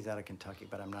out of Kentucky,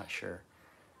 but I'm not sure.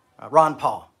 Ron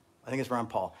Paul. I think it's Ron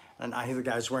Paul. And I hear the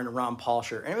guy's wearing a Ron Paul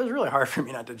shirt. And it was really hard for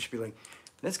me not to just be like,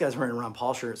 this guy's wearing a Ron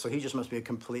Paul shirt, so he just must be a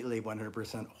completely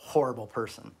 100% horrible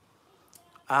person.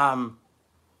 But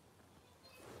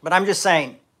I'm just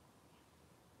saying,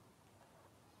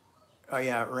 oh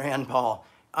yeah, Rand Paul.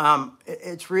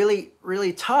 It's really,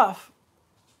 really tough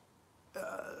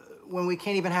when we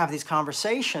can't even have these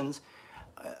conversations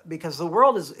because the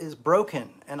world is broken.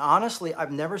 And honestly,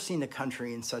 I've never seen the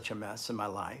country in such a mess in my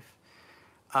life.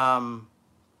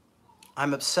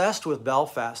 I'm obsessed with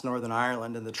Belfast, Northern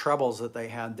Ireland, and the troubles that they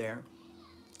had there.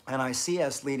 And I see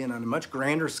us leading on a much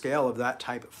grander scale of that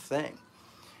type of thing.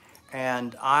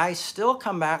 And I still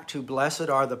come back to blessed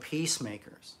are the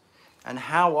peacemakers. And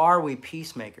how are we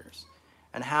peacemakers?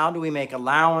 And how do we make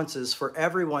allowances for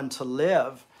everyone to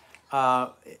live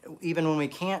even when we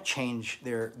can't change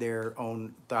their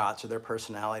own thoughts or their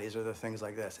personalities or the things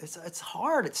like this? It's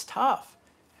hard, it's tough.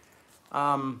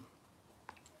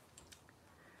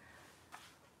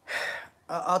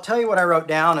 I'll tell you what I wrote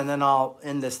down and then I'll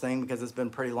end this thing because it's been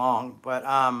pretty long. But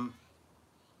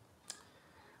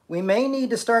we may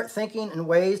need to start thinking in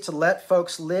ways to let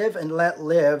folks live and let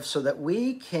live so that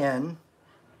we can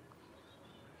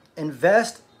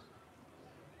invest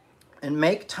and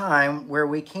make time where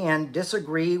we can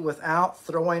disagree without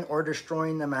throwing or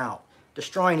destroying them out,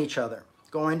 destroying each other,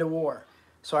 going to war.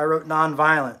 So I wrote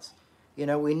nonviolence. You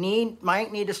know, we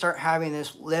might need to start having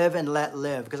this live and let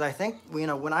live, because I think, you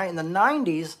know, in the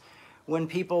 90s, when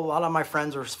a lot of my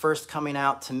friends were first coming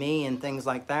out to me and things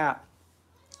like that,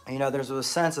 you know, there's a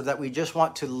sense of that we just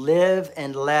want to live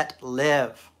and let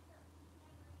live.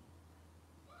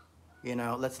 You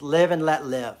know, let's live and let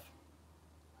live.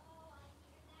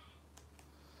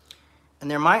 And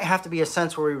there might have to be a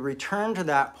sense where we return to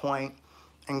that point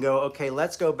and go, okay,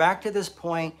 let's go back to this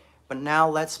point, but now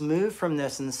let's move from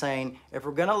this and saying, if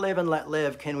we're going to live and let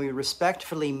live, can we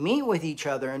respectfully meet with each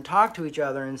other and talk to each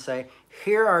other and say,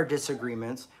 here are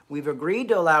disagreements. We've agreed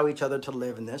to allow each other to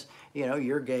live in this. You know,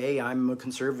 you're gay, I'm a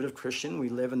conservative Christian. We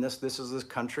live in this is this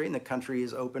country, and the country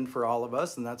is open for all of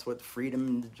us, and that's what freedom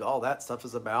and all that stuff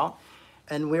is about.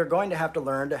 And we're going to have to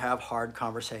learn to have hard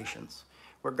conversations.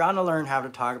 We're going to learn how to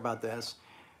talk about this,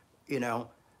 you know,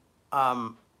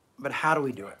 but how do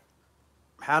we do it?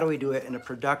 How do we do it in a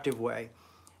productive way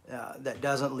that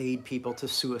doesn't lead people to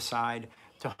suicide,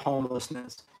 to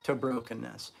homelessness, to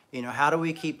brokenness? You know, how do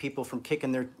we keep people from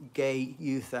kicking their gay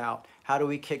youth out? How do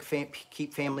we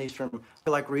keep families from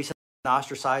like recently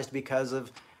ostracized because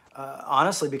of,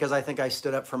 honestly, because I think I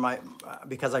stood up for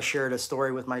because I shared a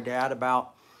story with my dad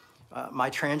about my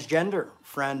transgender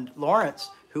friend Lawrence,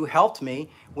 who helped me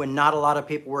when not a lot of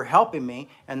people were helping me.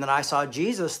 And then I saw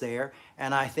Jesus there,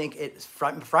 and I think it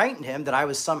frightened him that I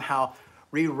was somehow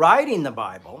rewriting the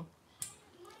Bible.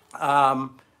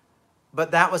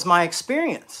 But that was my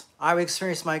experience. I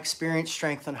experienced my experience,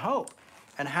 strength, and hope.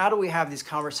 And how do we have these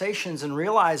conversations and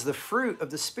realize the fruit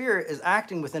of the Spirit is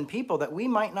acting within people that we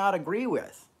might not agree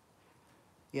with?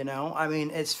 You know, I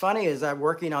mean, it's funny as I'm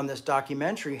working on this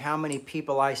documentary, how many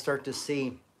people I start to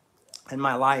see in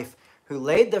my life who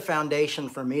laid the foundation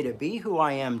for me to be who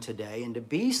I am today and to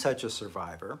be such a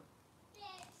survivor,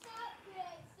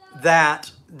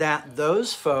 that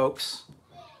those folks,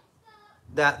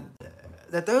 a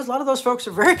lot of those folks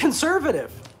are very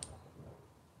conservative,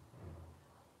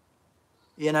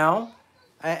 you know,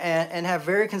 and have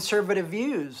very conservative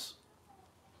views.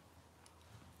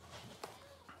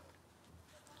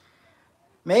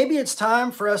 Maybe it's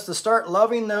time for us to start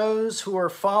loving those who are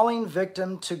falling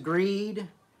victim to greed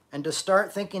and to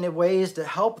start thinking of ways to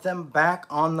help them back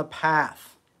on the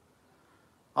path.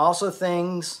 Also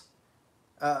things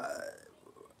how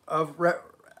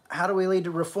do we lead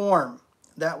to reform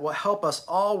that will help us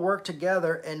all work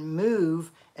together and move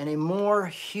in a more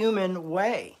human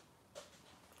way.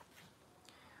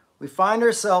 We find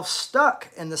ourselves stuck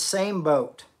in the same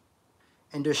boat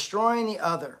and destroying the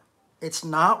other. It's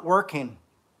not working.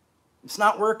 It's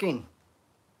not working.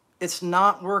 It's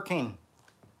not working.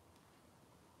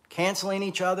 Canceling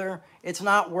each other, it's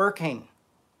not working.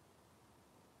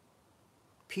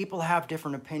 People have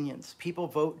different opinions. People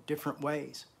vote different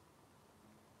ways,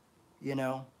 you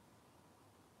know.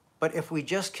 But if we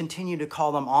just continue to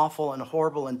call them awful and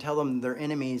horrible and tell them they're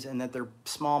enemies and that they're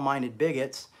small-minded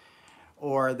bigots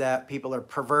or that people are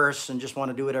perverse and just want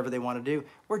to do whatever they want to do,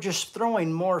 we're just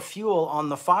throwing more fuel on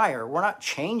the fire. We're not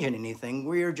changing anything.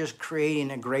 We're just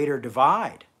creating a greater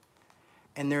divide.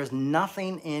 And there's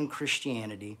nothing in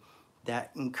Christianity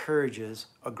that encourages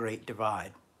a great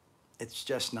divide. It's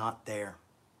just not there.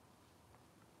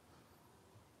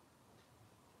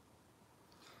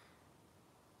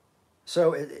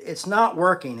 So it's not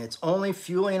working. It's only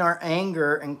fueling our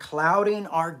anger and clouding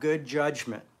our good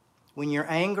judgment. When you're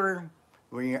angry,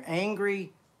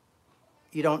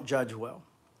 you don't judge well.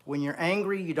 When you're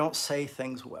angry, you don't say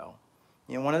things well.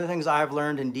 You know, one of the things I've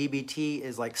learned in DBT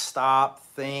is like stop,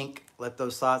 think, let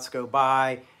those thoughts go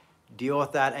by, deal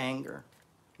with that anger,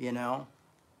 you know.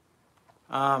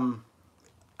 And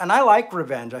I like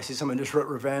revenge. I see someone just wrote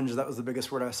revenge. That was the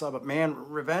biggest word I saw. But man,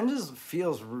 revenge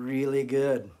feels really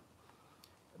good.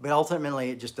 But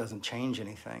ultimately, it just doesn't change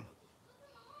anything.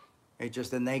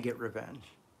 Then they get revenge.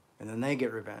 And then they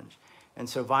get revenge. And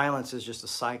so violence is just a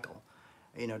cycle.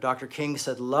 You know, Dr. King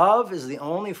said, love is the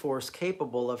only force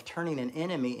capable of turning an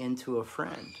enemy into a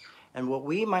friend. And what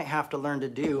we might have to learn to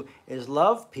do is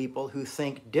love people who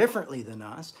think differently than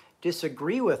us,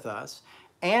 disagree with us,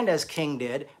 and as King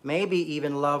did, maybe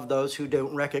even love those who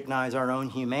don't recognize our own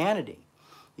humanity.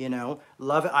 You know,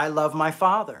 I love my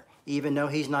father, even though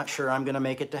he's not sure I'm going to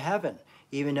make it to heaven,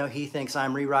 even though he thinks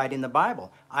I'm rewriting the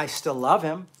Bible. I still love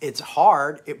him. It's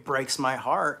hard. It breaks my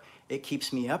heart. It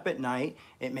keeps me up at night.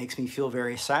 It makes me feel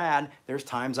very sad. There's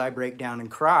times I break down and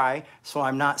cry, so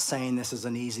I'm not saying this is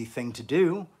an easy thing to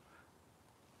do.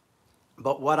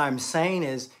 But what I'm saying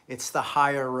is it's the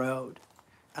higher road.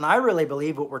 And I really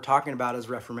believe what we're talking about is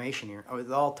Reformation here.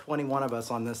 With all 21 of us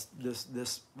on this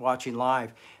watching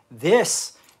live,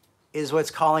 this is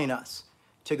what's calling us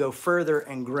to go further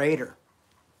and greater.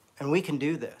 And we can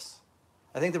do this.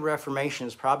 I think the Reformation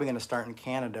is probably going to start in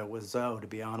Canada with Zoe, to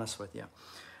be honest with you.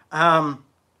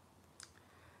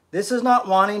 This is not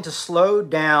wanting to slow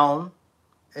down.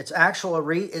 It's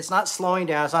not slowing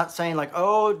down. It's not saying like,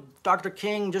 oh, Dr.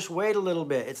 King, just wait a little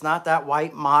bit. It's not that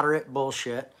white moderate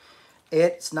bullshit.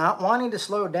 It's not wanting to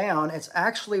slow down. It's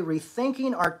actually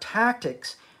rethinking our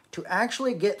tactics to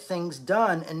actually get things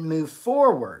done and move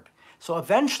forward. So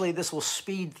eventually this will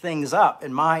speed things up,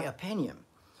 in my opinion.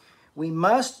 We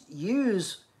must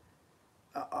use,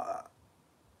 our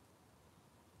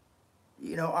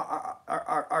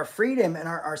freedom and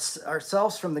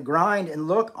ourselves from the grind and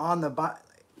look on the.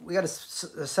 We got to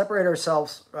separate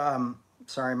ourselves.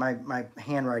 Sorry, my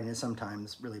handwriting is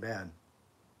sometimes really bad.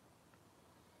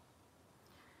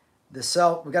 We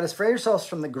got to separate ourselves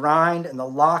from the grind and the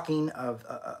locking of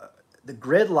the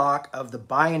gridlock of the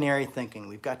binary thinking.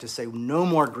 We've got to say no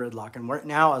more gridlock. And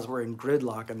as we're in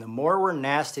gridlock, and the more we're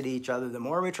nasty to each other, the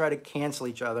more we try to cancel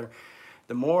each other,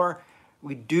 the more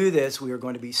we do this, we are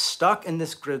going to be stuck in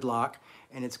this gridlock,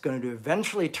 and it's going to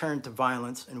eventually turn to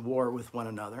violence and war with one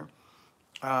another.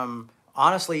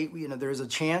 Honestly, there's a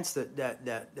chance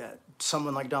that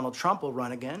someone like Donald Trump will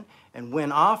run again and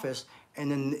win office.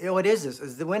 And then, what is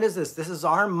this? When is this? This is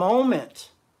our moment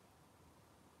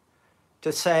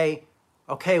to say,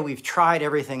 okay, we've tried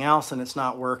everything else and it's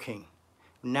not working.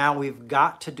 Now we've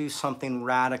got to do something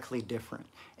radically different.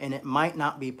 And it might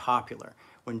not be popular.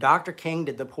 When Dr. King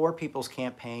did the Poor People's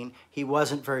Campaign, he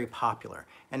wasn't very popular.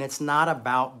 And it's not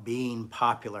about being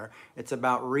popular. It's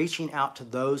about reaching out to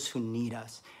those who need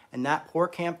us. And that Poor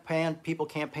People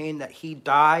Campaign that he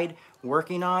died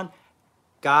working on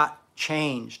got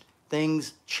changed.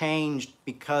 Things changed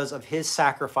because of his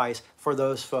sacrifice for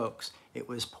those folks. It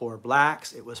was poor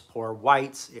blacks, it was poor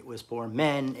whites, it was poor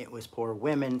men, it was poor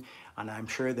women, and I'm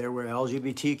sure there were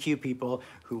LGBTQ people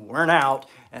who weren't out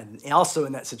and also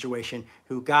in that situation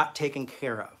who got taken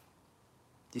care of.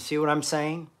 Do you see what I'm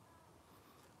saying?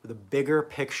 The bigger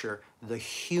picture, the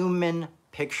human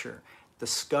picture,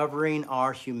 discovering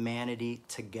our humanity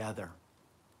together.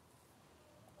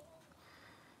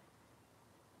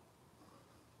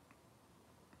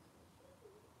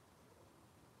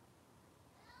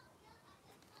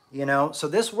 So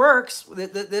this works.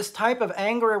 This type of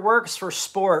anger works for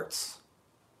sports.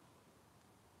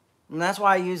 And that's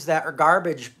why I used that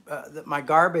my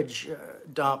garbage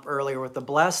dump earlier with the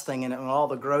blessed thing in it and all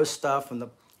the gross stuff and the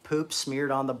poop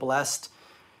smeared on the blessed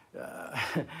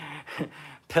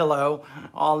pillow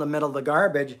all in the middle of the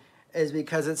garbage is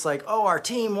because it's like, oh, our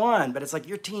team won. But it's like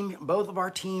both of our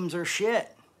teams are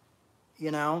shit.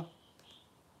 I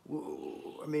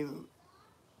mean,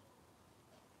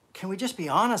 can we just be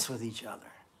honest with each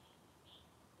other?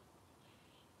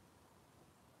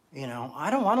 I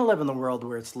don't want to live in the world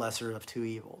where it's lesser of two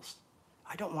evils.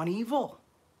 I don't want evil.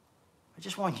 I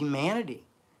just want humanity.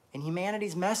 And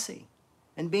humanity's messy.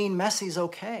 And being messy is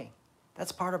okay.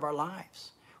 That's part of our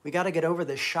lives. We got to get over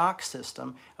the shock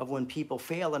system of when people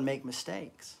fail and make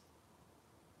mistakes.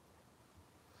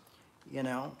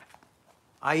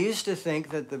 I used to think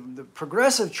that the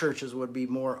progressive churches would be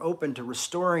more open to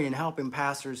restoring and helping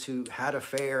pastors who had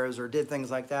affairs or did things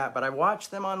like that. But I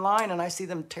watch them online and I see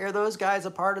them tear those guys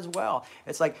apart as well.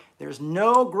 It's like there's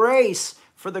no grace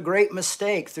for the great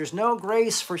mistakes. There's no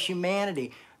grace for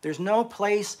humanity. There's no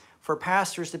place for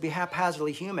pastors to be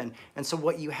haphazardly human. And so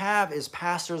what you have is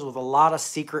pastors with a lot of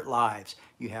secret lives.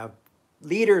 You have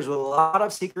leaders with a lot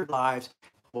of secret lives.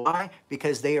 Why?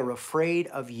 Because they are afraid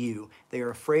of you. They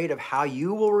are afraid of how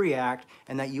you will react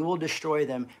and that you will destroy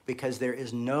them, because there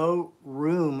is no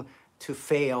room to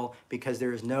fail, because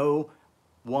there is no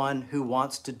one who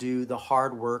wants to do the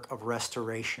hard work of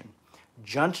restoration.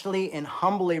 Gently and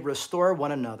humbly restore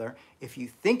one another. If you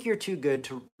think you're too good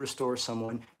to restore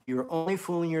someone, you're only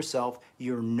fooling yourself.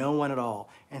 You're no one at all.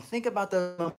 And think about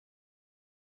the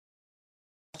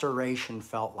restoration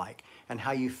felt like, and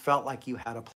how you felt like you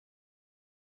had a plan.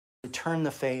 Return the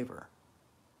favor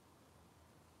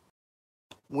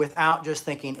without just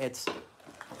thinking it's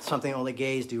something only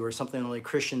gays do, or something only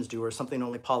Christians do, or something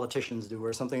only politicians do,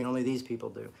 or something only these people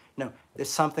do. No, it's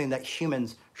something that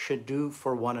humans should do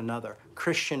for one another,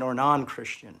 Christian or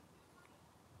non-Christian.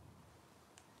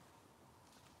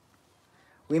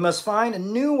 We must find a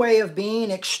new way of being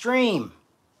extreme.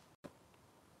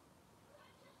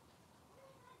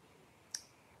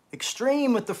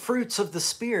 Extreme with the fruits of the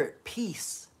Spirit: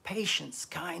 peace, patience,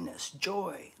 kindness,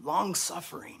 joy,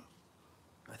 long-suffering.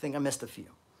 I think I missed a few.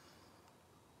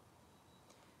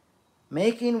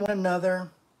 Mocking one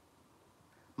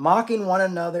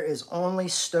another is only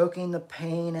stoking the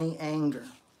pain and the anger.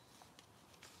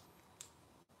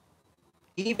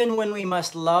 Even when we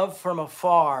must love from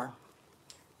afar,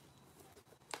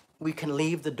 we can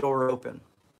leave the door open.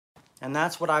 And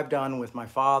that's what I've done with my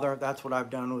father. That's what I've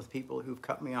done with people who've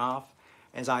cut me off,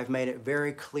 as I've made it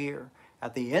very clear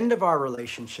at the end of our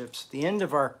relationships, the end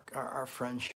of our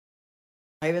friendship.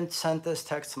 I even sent this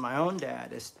text to my own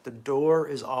dad. The door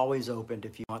is always opened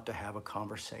if you want to have a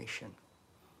conversation.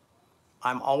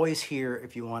 I'm always here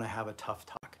if you want to have a tough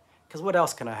talk. Because what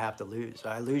else can I have to lose?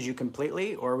 I lose you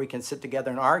completely, or we can sit together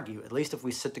and argue. At least if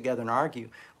we sit together and argue,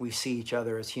 we see each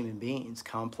other as human beings,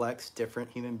 complex,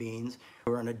 different human beings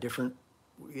who are on a different,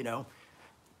 a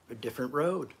different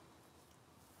road.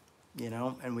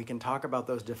 And we can talk about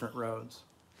those different roads.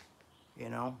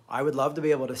 I would love to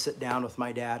be able to sit down with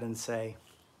my dad and say,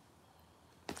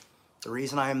 the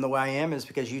reason I am the way I am is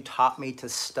because you taught me to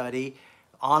study,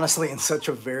 honestly, in such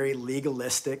a very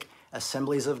legalistic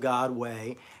Assemblies of God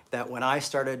way, that when I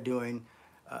started doing,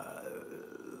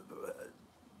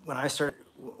 when I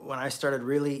started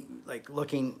really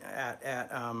looking at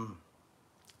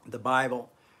the Bible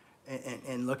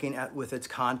and looking at with its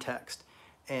context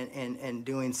and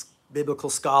doing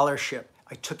biblical scholarship,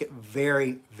 I took it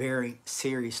very, very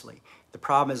seriously. The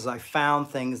problem is I found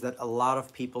things that a lot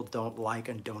of people don't like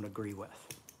and don't agree with.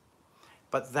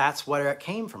 But that's where it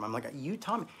came from. I'm like, you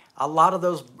taught me. A lot of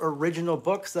those original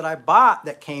books that I bought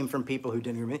that came from people who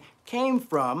didn't agree with me came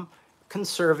from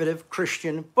conservative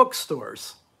Christian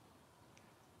bookstores,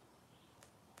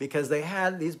 because they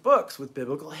had these books with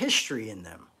biblical history in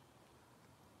them,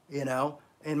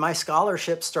 And my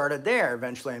scholarship started there.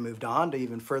 Eventually I moved on to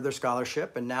even further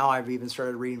scholarship, and now I've even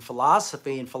started reading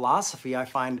philosophy. And philosophy, I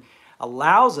find,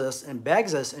 allows us and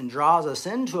begs us and draws us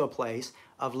into a place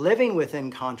of living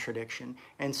within contradiction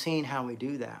and seeing how we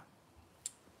do that.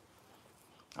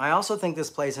 I also think this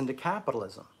plays into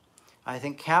capitalism. I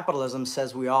think capitalism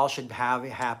says we all should have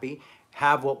happy,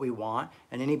 have what we want,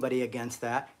 and anybody against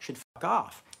that should fuck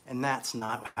off. And that's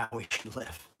not how we should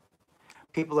live.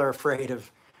 People are afraid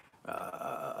of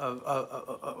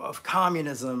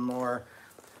communism or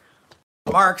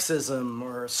Marxism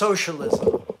or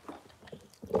socialism.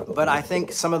 But I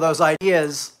think some of those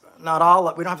ideas, not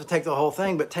all, we don't have to take the whole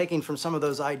thing, but taking from some of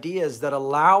those ideas that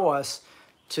allow us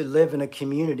to live in a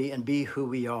community and be who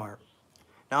we are.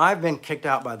 Now, I've been kicked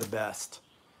out by the best.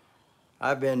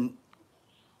 I'm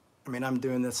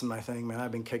doing this in my thing, man.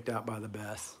 I've been kicked out by the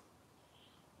best.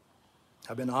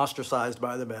 I've been ostracized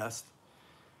by the best.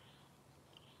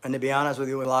 And to be honest with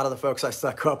you, a lot of the folks I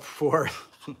stuck up for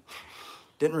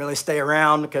didn't really stay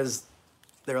around, because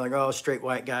they were like, oh, straight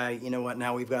white guy, you know what,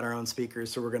 now we've got our own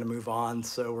speakers, so we're going to move on,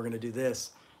 so we're going to do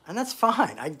this. And that's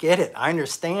fine. I get it. I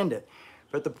understand it.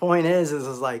 But the point is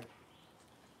like,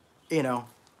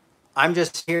 I'm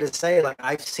just here to say,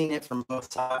 I've seen it from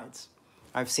both sides.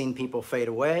 I've seen people fade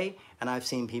away, and I've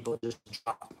seen people just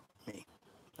drop me.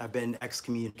 I've been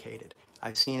excommunicated.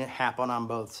 I've seen it happen on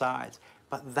both sides.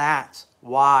 But that's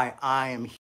why I am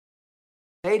here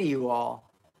to say to you all,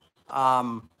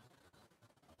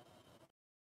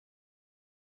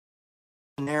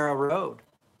 narrow road.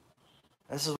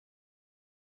 This is,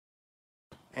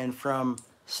 and from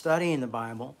studying the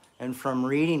Bible, and from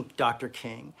reading Dr.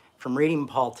 King, from reading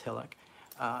Paul Tillich,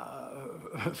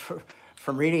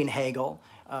 from reading Hegel,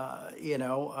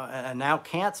 and now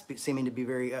Kant's seeming to be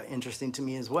very interesting to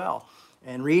me as well.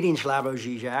 And reading Slavoj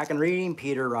Žižek and reading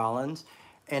Peter Rollins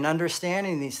and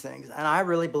understanding these things. And I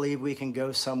really believe we can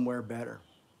go somewhere better.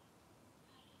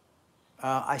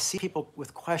 I see people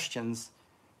with questions.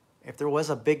 If there was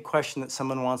a big question that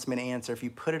someone wants me to answer, if you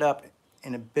put it up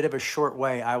in a bit of a short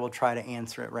way, I will try to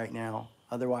answer it right now.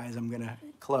 Otherwise, I'm going to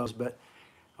close. But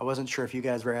I wasn't sure if you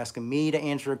guys were asking me to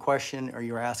answer a question or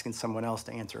you were asking someone else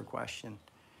to answer a question.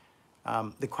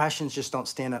 The questions just don't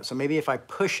stand up. So maybe if I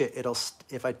push it,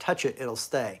 if I touch it, it'll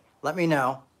stay. Let me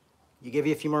know. You give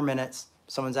you a few more minutes.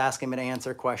 Someone's asking me to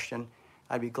answer a question.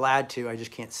 I'd be glad to. I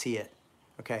just can't see it.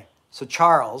 Okay. So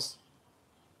Charles,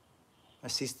 I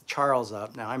see Charles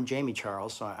up. Now I'm Jamie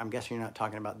Charles, so I'm guessing you're not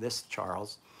talking about this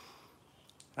Charles.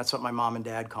 That's what my mom and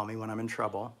dad call me when I'm in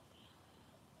trouble.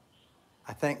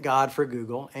 I thank God for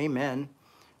Google. Amen.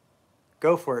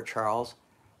 Go for it, Charles.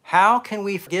 How can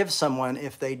we forgive someone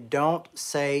if they don't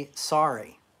say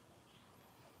sorry?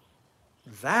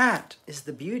 That is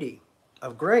the beauty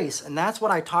of grace, and that's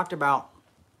what I talked about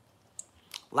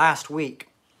last week.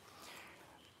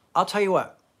 I'll tell you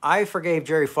what, I forgave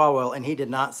Jerry Falwell, and he did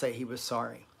not say he was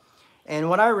sorry. And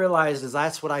what I realized is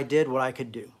that's what I did, what I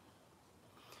could do.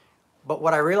 But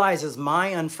what I realized is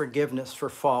my unforgiveness for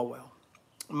Falwell,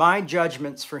 my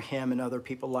judgments for him and other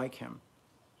people like him,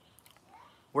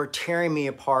 were tearing me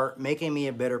apart, making me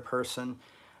a bitter person,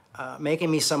 making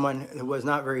me someone who was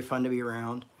not very fun to be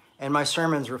around. And my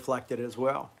sermons reflected it as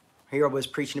well. Here I was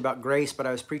preaching about grace, but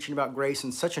I was preaching about grace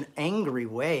in such an angry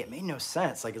way. It made no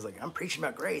sense. It's like, I'm preaching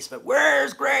about grace, but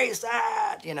where's grace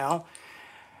at,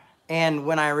 And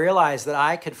when I realized that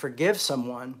I could forgive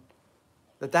someone,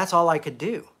 that's all I could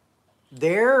do.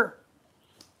 Their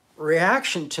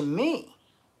reaction to me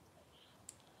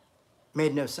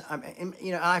made no sense.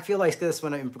 I feel like this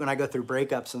when I go through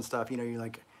breakups and stuff. You're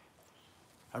like,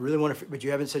 I really want to, but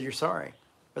you haven't said you're sorry.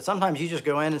 But sometimes you just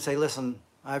go in and say, listen,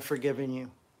 I've forgiven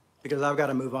you because I've got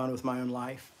to move on with my own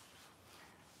life.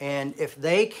 And if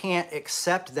they can't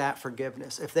accept that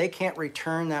forgiveness, if they can't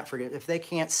return that forgiveness, if they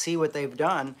can't see what they've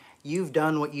done, you've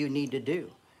done what you need to do.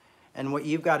 And what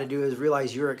you've got to do is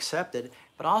realize you're accepted,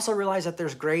 but also realize that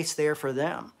there's grace there for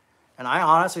them. And I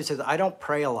honestly say that I don't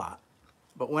pray a lot.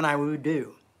 But when I would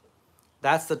do,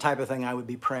 that's the type of thing I would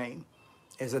be praying,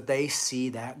 is that they see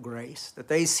that grace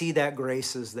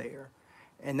is there,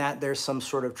 and that there's some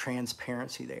sort of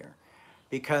transparency there.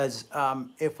 Because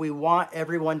if we want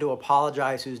everyone to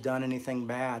apologize who's done anything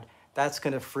bad, that's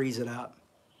going to freeze it up.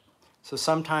 So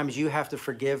sometimes you have to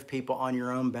forgive people on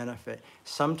your own benefit.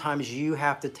 Sometimes you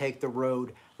have to take the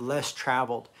road less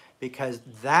traveled, because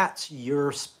that's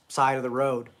your side of the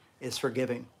road, is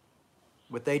forgiving.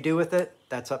 What they do with it,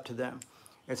 that's up to them.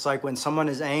 It's like when someone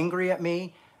is angry at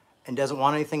me and doesn't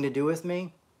want anything to do with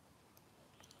me,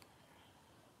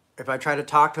 if I try to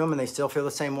talk to them and they still feel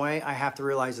the same way, I have to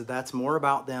realize that that's more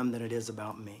about them than it is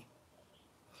about me.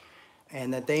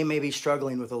 And that they may be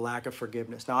struggling with a lack of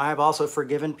forgiveness. Now, I have also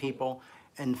forgiven people,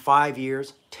 and 5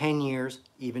 years, 10 years,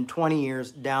 even 20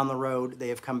 years down the road, they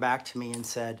have come back to me and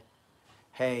said,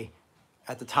 hey,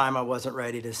 at the time I wasn't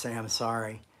ready to say I'm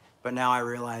sorry, but now I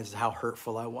realize how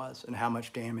hurtful I was and how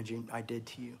much damaging I did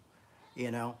to you,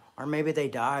 Or maybe they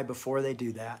die before they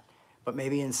do that. But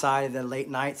maybe inside of the late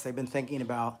nights, they've been thinking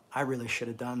about, I really should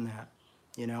have done that.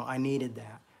 I needed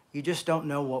that. You just don't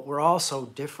know we're all so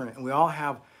different. And we all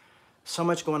have so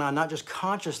much going on, not just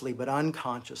consciously, but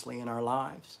unconsciously in our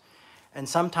lives. And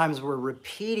sometimes we're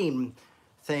repeating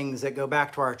things that go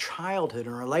back to our childhood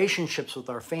and relationships with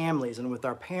our families and with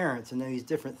our parents and these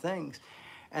different things.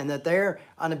 And that their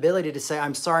inability to say,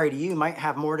 I'm sorry to you, might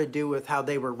have more to do with how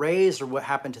they were raised or what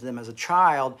happened to them as a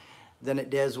child than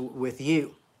it does with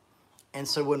you. And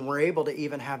so when we're able to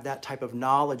even have that type of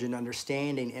knowledge and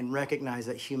understanding and recognize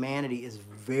that humanity is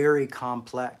very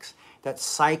complex, that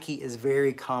psyche is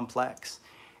very complex,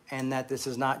 and that this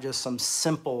is not just some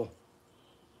simple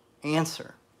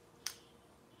answer,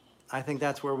 I think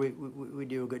that's where we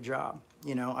do a good job.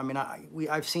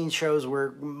 I've seen shows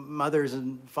where mothers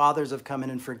and fathers have come in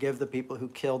and forgive the people who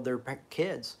killed their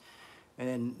kids.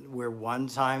 And where one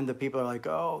time the people are like,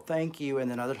 oh, thank you.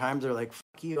 And then other times they're like,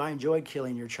 fuck you, I enjoyed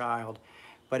killing your child.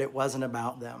 But it wasn't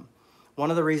about them. One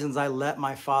of the reasons I let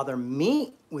my father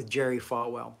meet with Jerry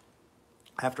Falwell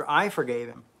after I forgave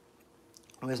him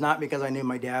was not because I knew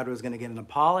my dad was going to get an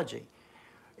apology.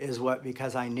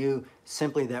 Because I knew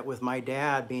simply that with my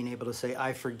dad being able to say,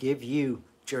 I forgive you,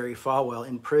 Jerry Falwell,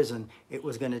 in prison, it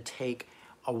was going to take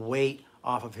a weight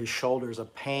off of his shoulders, a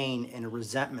pain and a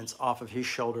resentments off of his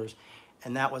shoulders.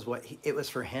 And that was it was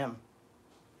for him.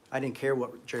 I didn't care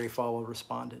what Jerry Falwell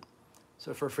responded.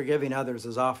 So for forgiving others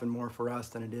is often more for us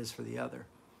than it is for the other.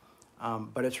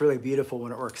 But it's really beautiful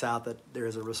when it works out that there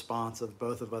is a response of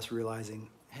both of us realizing,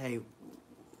 hey,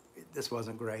 this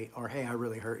wasn't great, or hey, I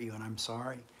really hurt you and I'm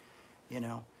sorry, you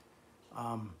know.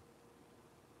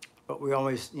 But we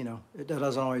always, you know, it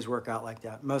doesn't always work out like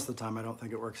that. Most of the time, I don't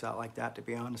think it works out like that, to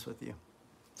be honest with you.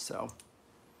 So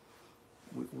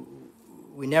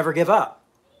we never give up.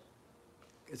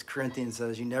 As Corinthians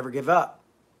says, you never give up.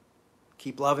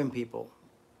 Keep loving people.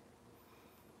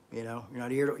 You know, you're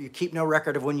not here to, you keep no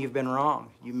record of when you've been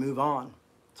wrong. You move on.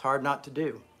 It's hard not to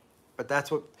do. But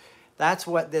that's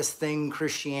what this thing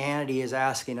Christianity is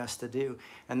asking us to do.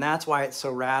 And that's why it's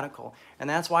so radical. And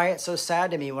that's why it's so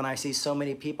sad to me when I see so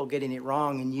many people getting it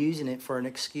wrong and using it for an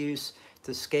excuse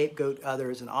to scapegoat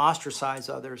others and ostracize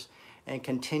others and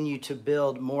continue to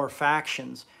build more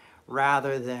factions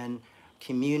rather than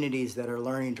communities that are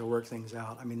learning to work things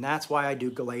out. I mean, that's why I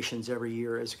do Galatians every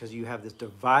year, is because you have this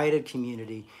divided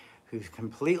community who's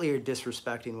completely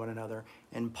disrespecting one another.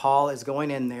 And Paul is going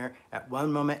in there at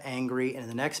one moment angry and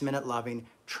the next minute loving,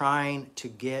 trying to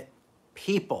get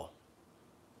people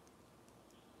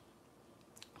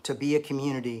to be a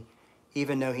community,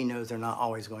 even though he knows they're not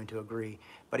always going to agree.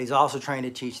 But he's also trying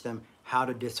to teach them how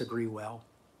to disagree well.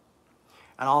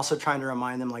 And also trying to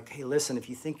remind them, like, hey, listen, if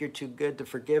you think you're too good to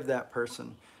forgive that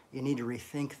person, you need to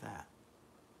rethink that,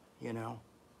 you know?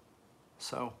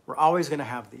 So we're always going to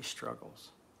have these struggles.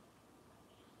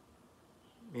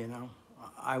 You know,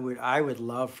 I would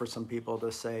love for some people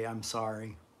to say, I'm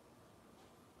sorry.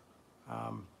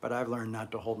 But I've learned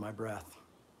not to hold my breath.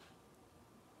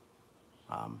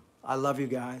 I love you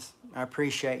guys. I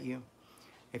appreciate you.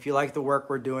 If you like the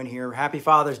work we're doing here, happy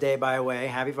Father's Day, by the way.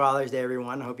 Happy Father's Day,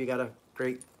 everyone. I hope you got a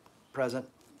great present,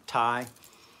 tie,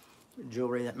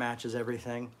 jewelry that matches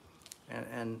everything,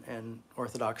 and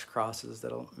Orthodox crosses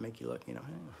that'll make you look, you know,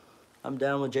 hey, I'm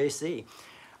down with JC.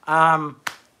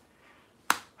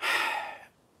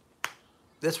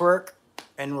 This work,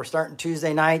 and we're starting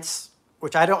Tuesday nights,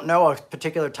 which I don't know a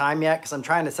particular time yet because I'm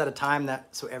trying to set a time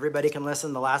that so everybody can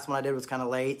listen. The last one I did was kind of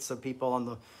late, so people on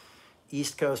the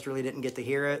East Coast really didn't get to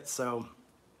hear it. So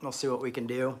we'll see what we can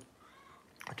do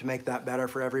to make that better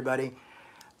for everybody.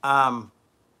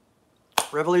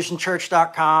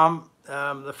 Revolutionchurch.com.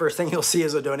 The first thing you'll see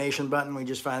is a donation button. We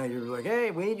just finally were like, hey,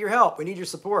 we need your help. We need your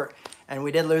support. And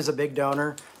we did lose a big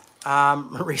donor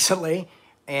recently.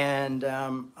 And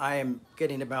I am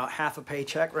getting about half a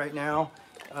paycheck right now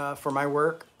for my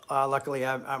work. Luckily,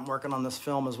 I'm working on this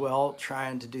film as well,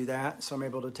 trying to do that. So I'm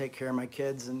able to take care of my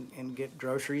kids and get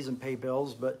groceries and pay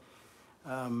bills. But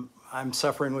I'm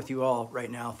suffering with you all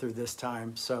right now through this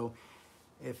time. So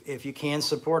if you can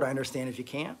support, I understand if you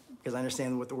can't, because I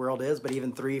understand what the world is. But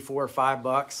even $3, $4,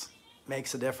 $5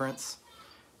 makes a difference.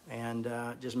 And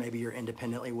just maybe you're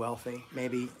independently wealthy.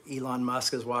 Maybe Elon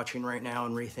Musk is watching right now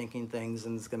and rethinking things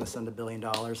and is going to send $1 billion,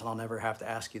 and I'll never have to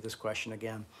ask you this question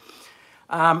again.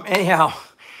 Anyhow,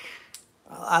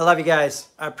 I love you guys.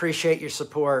 I appreciate your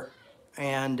support,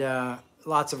 and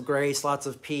lots of grace, lots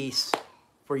of peace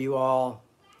for you all.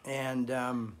 And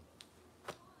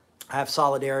I have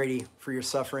solidarity for your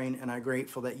suffering, and I'm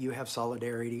grateful that you have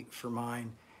solidarity for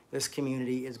mine. This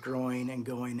community is growing and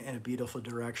going in a beautiful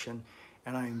direction.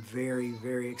 And I'm very,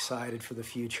 very excited for the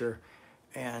future.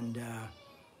 And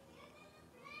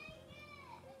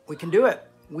we can do it.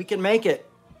 We can make it.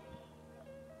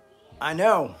 I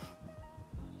know.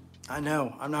 I'm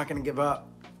not going to give up.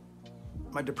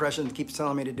 My depression keeps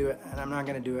telling me to do it, and I'm not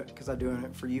going to do it because I'm doing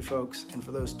it for you folks and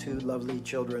for those 2 lovely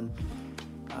children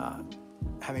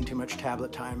having too much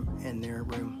tablet time in their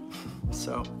room.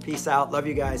 So peace out. Love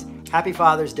you guys. Happy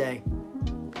Father's Day.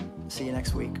 See you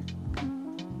next week.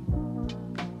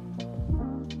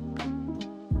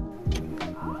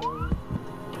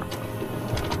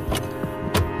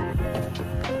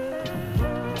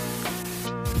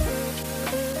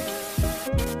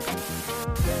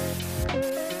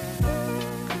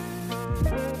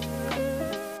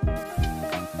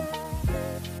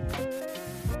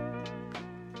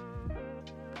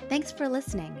 Thanks for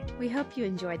listening. We hope you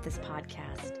enjoyed this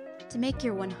podcast. To make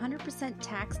your 100%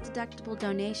 tax-deductible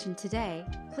donation today,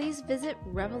 please visit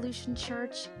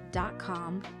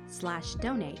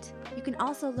revolutionchurch.com/donate. You can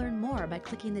also learn more by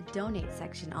clicking the donate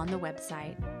section on the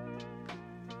website.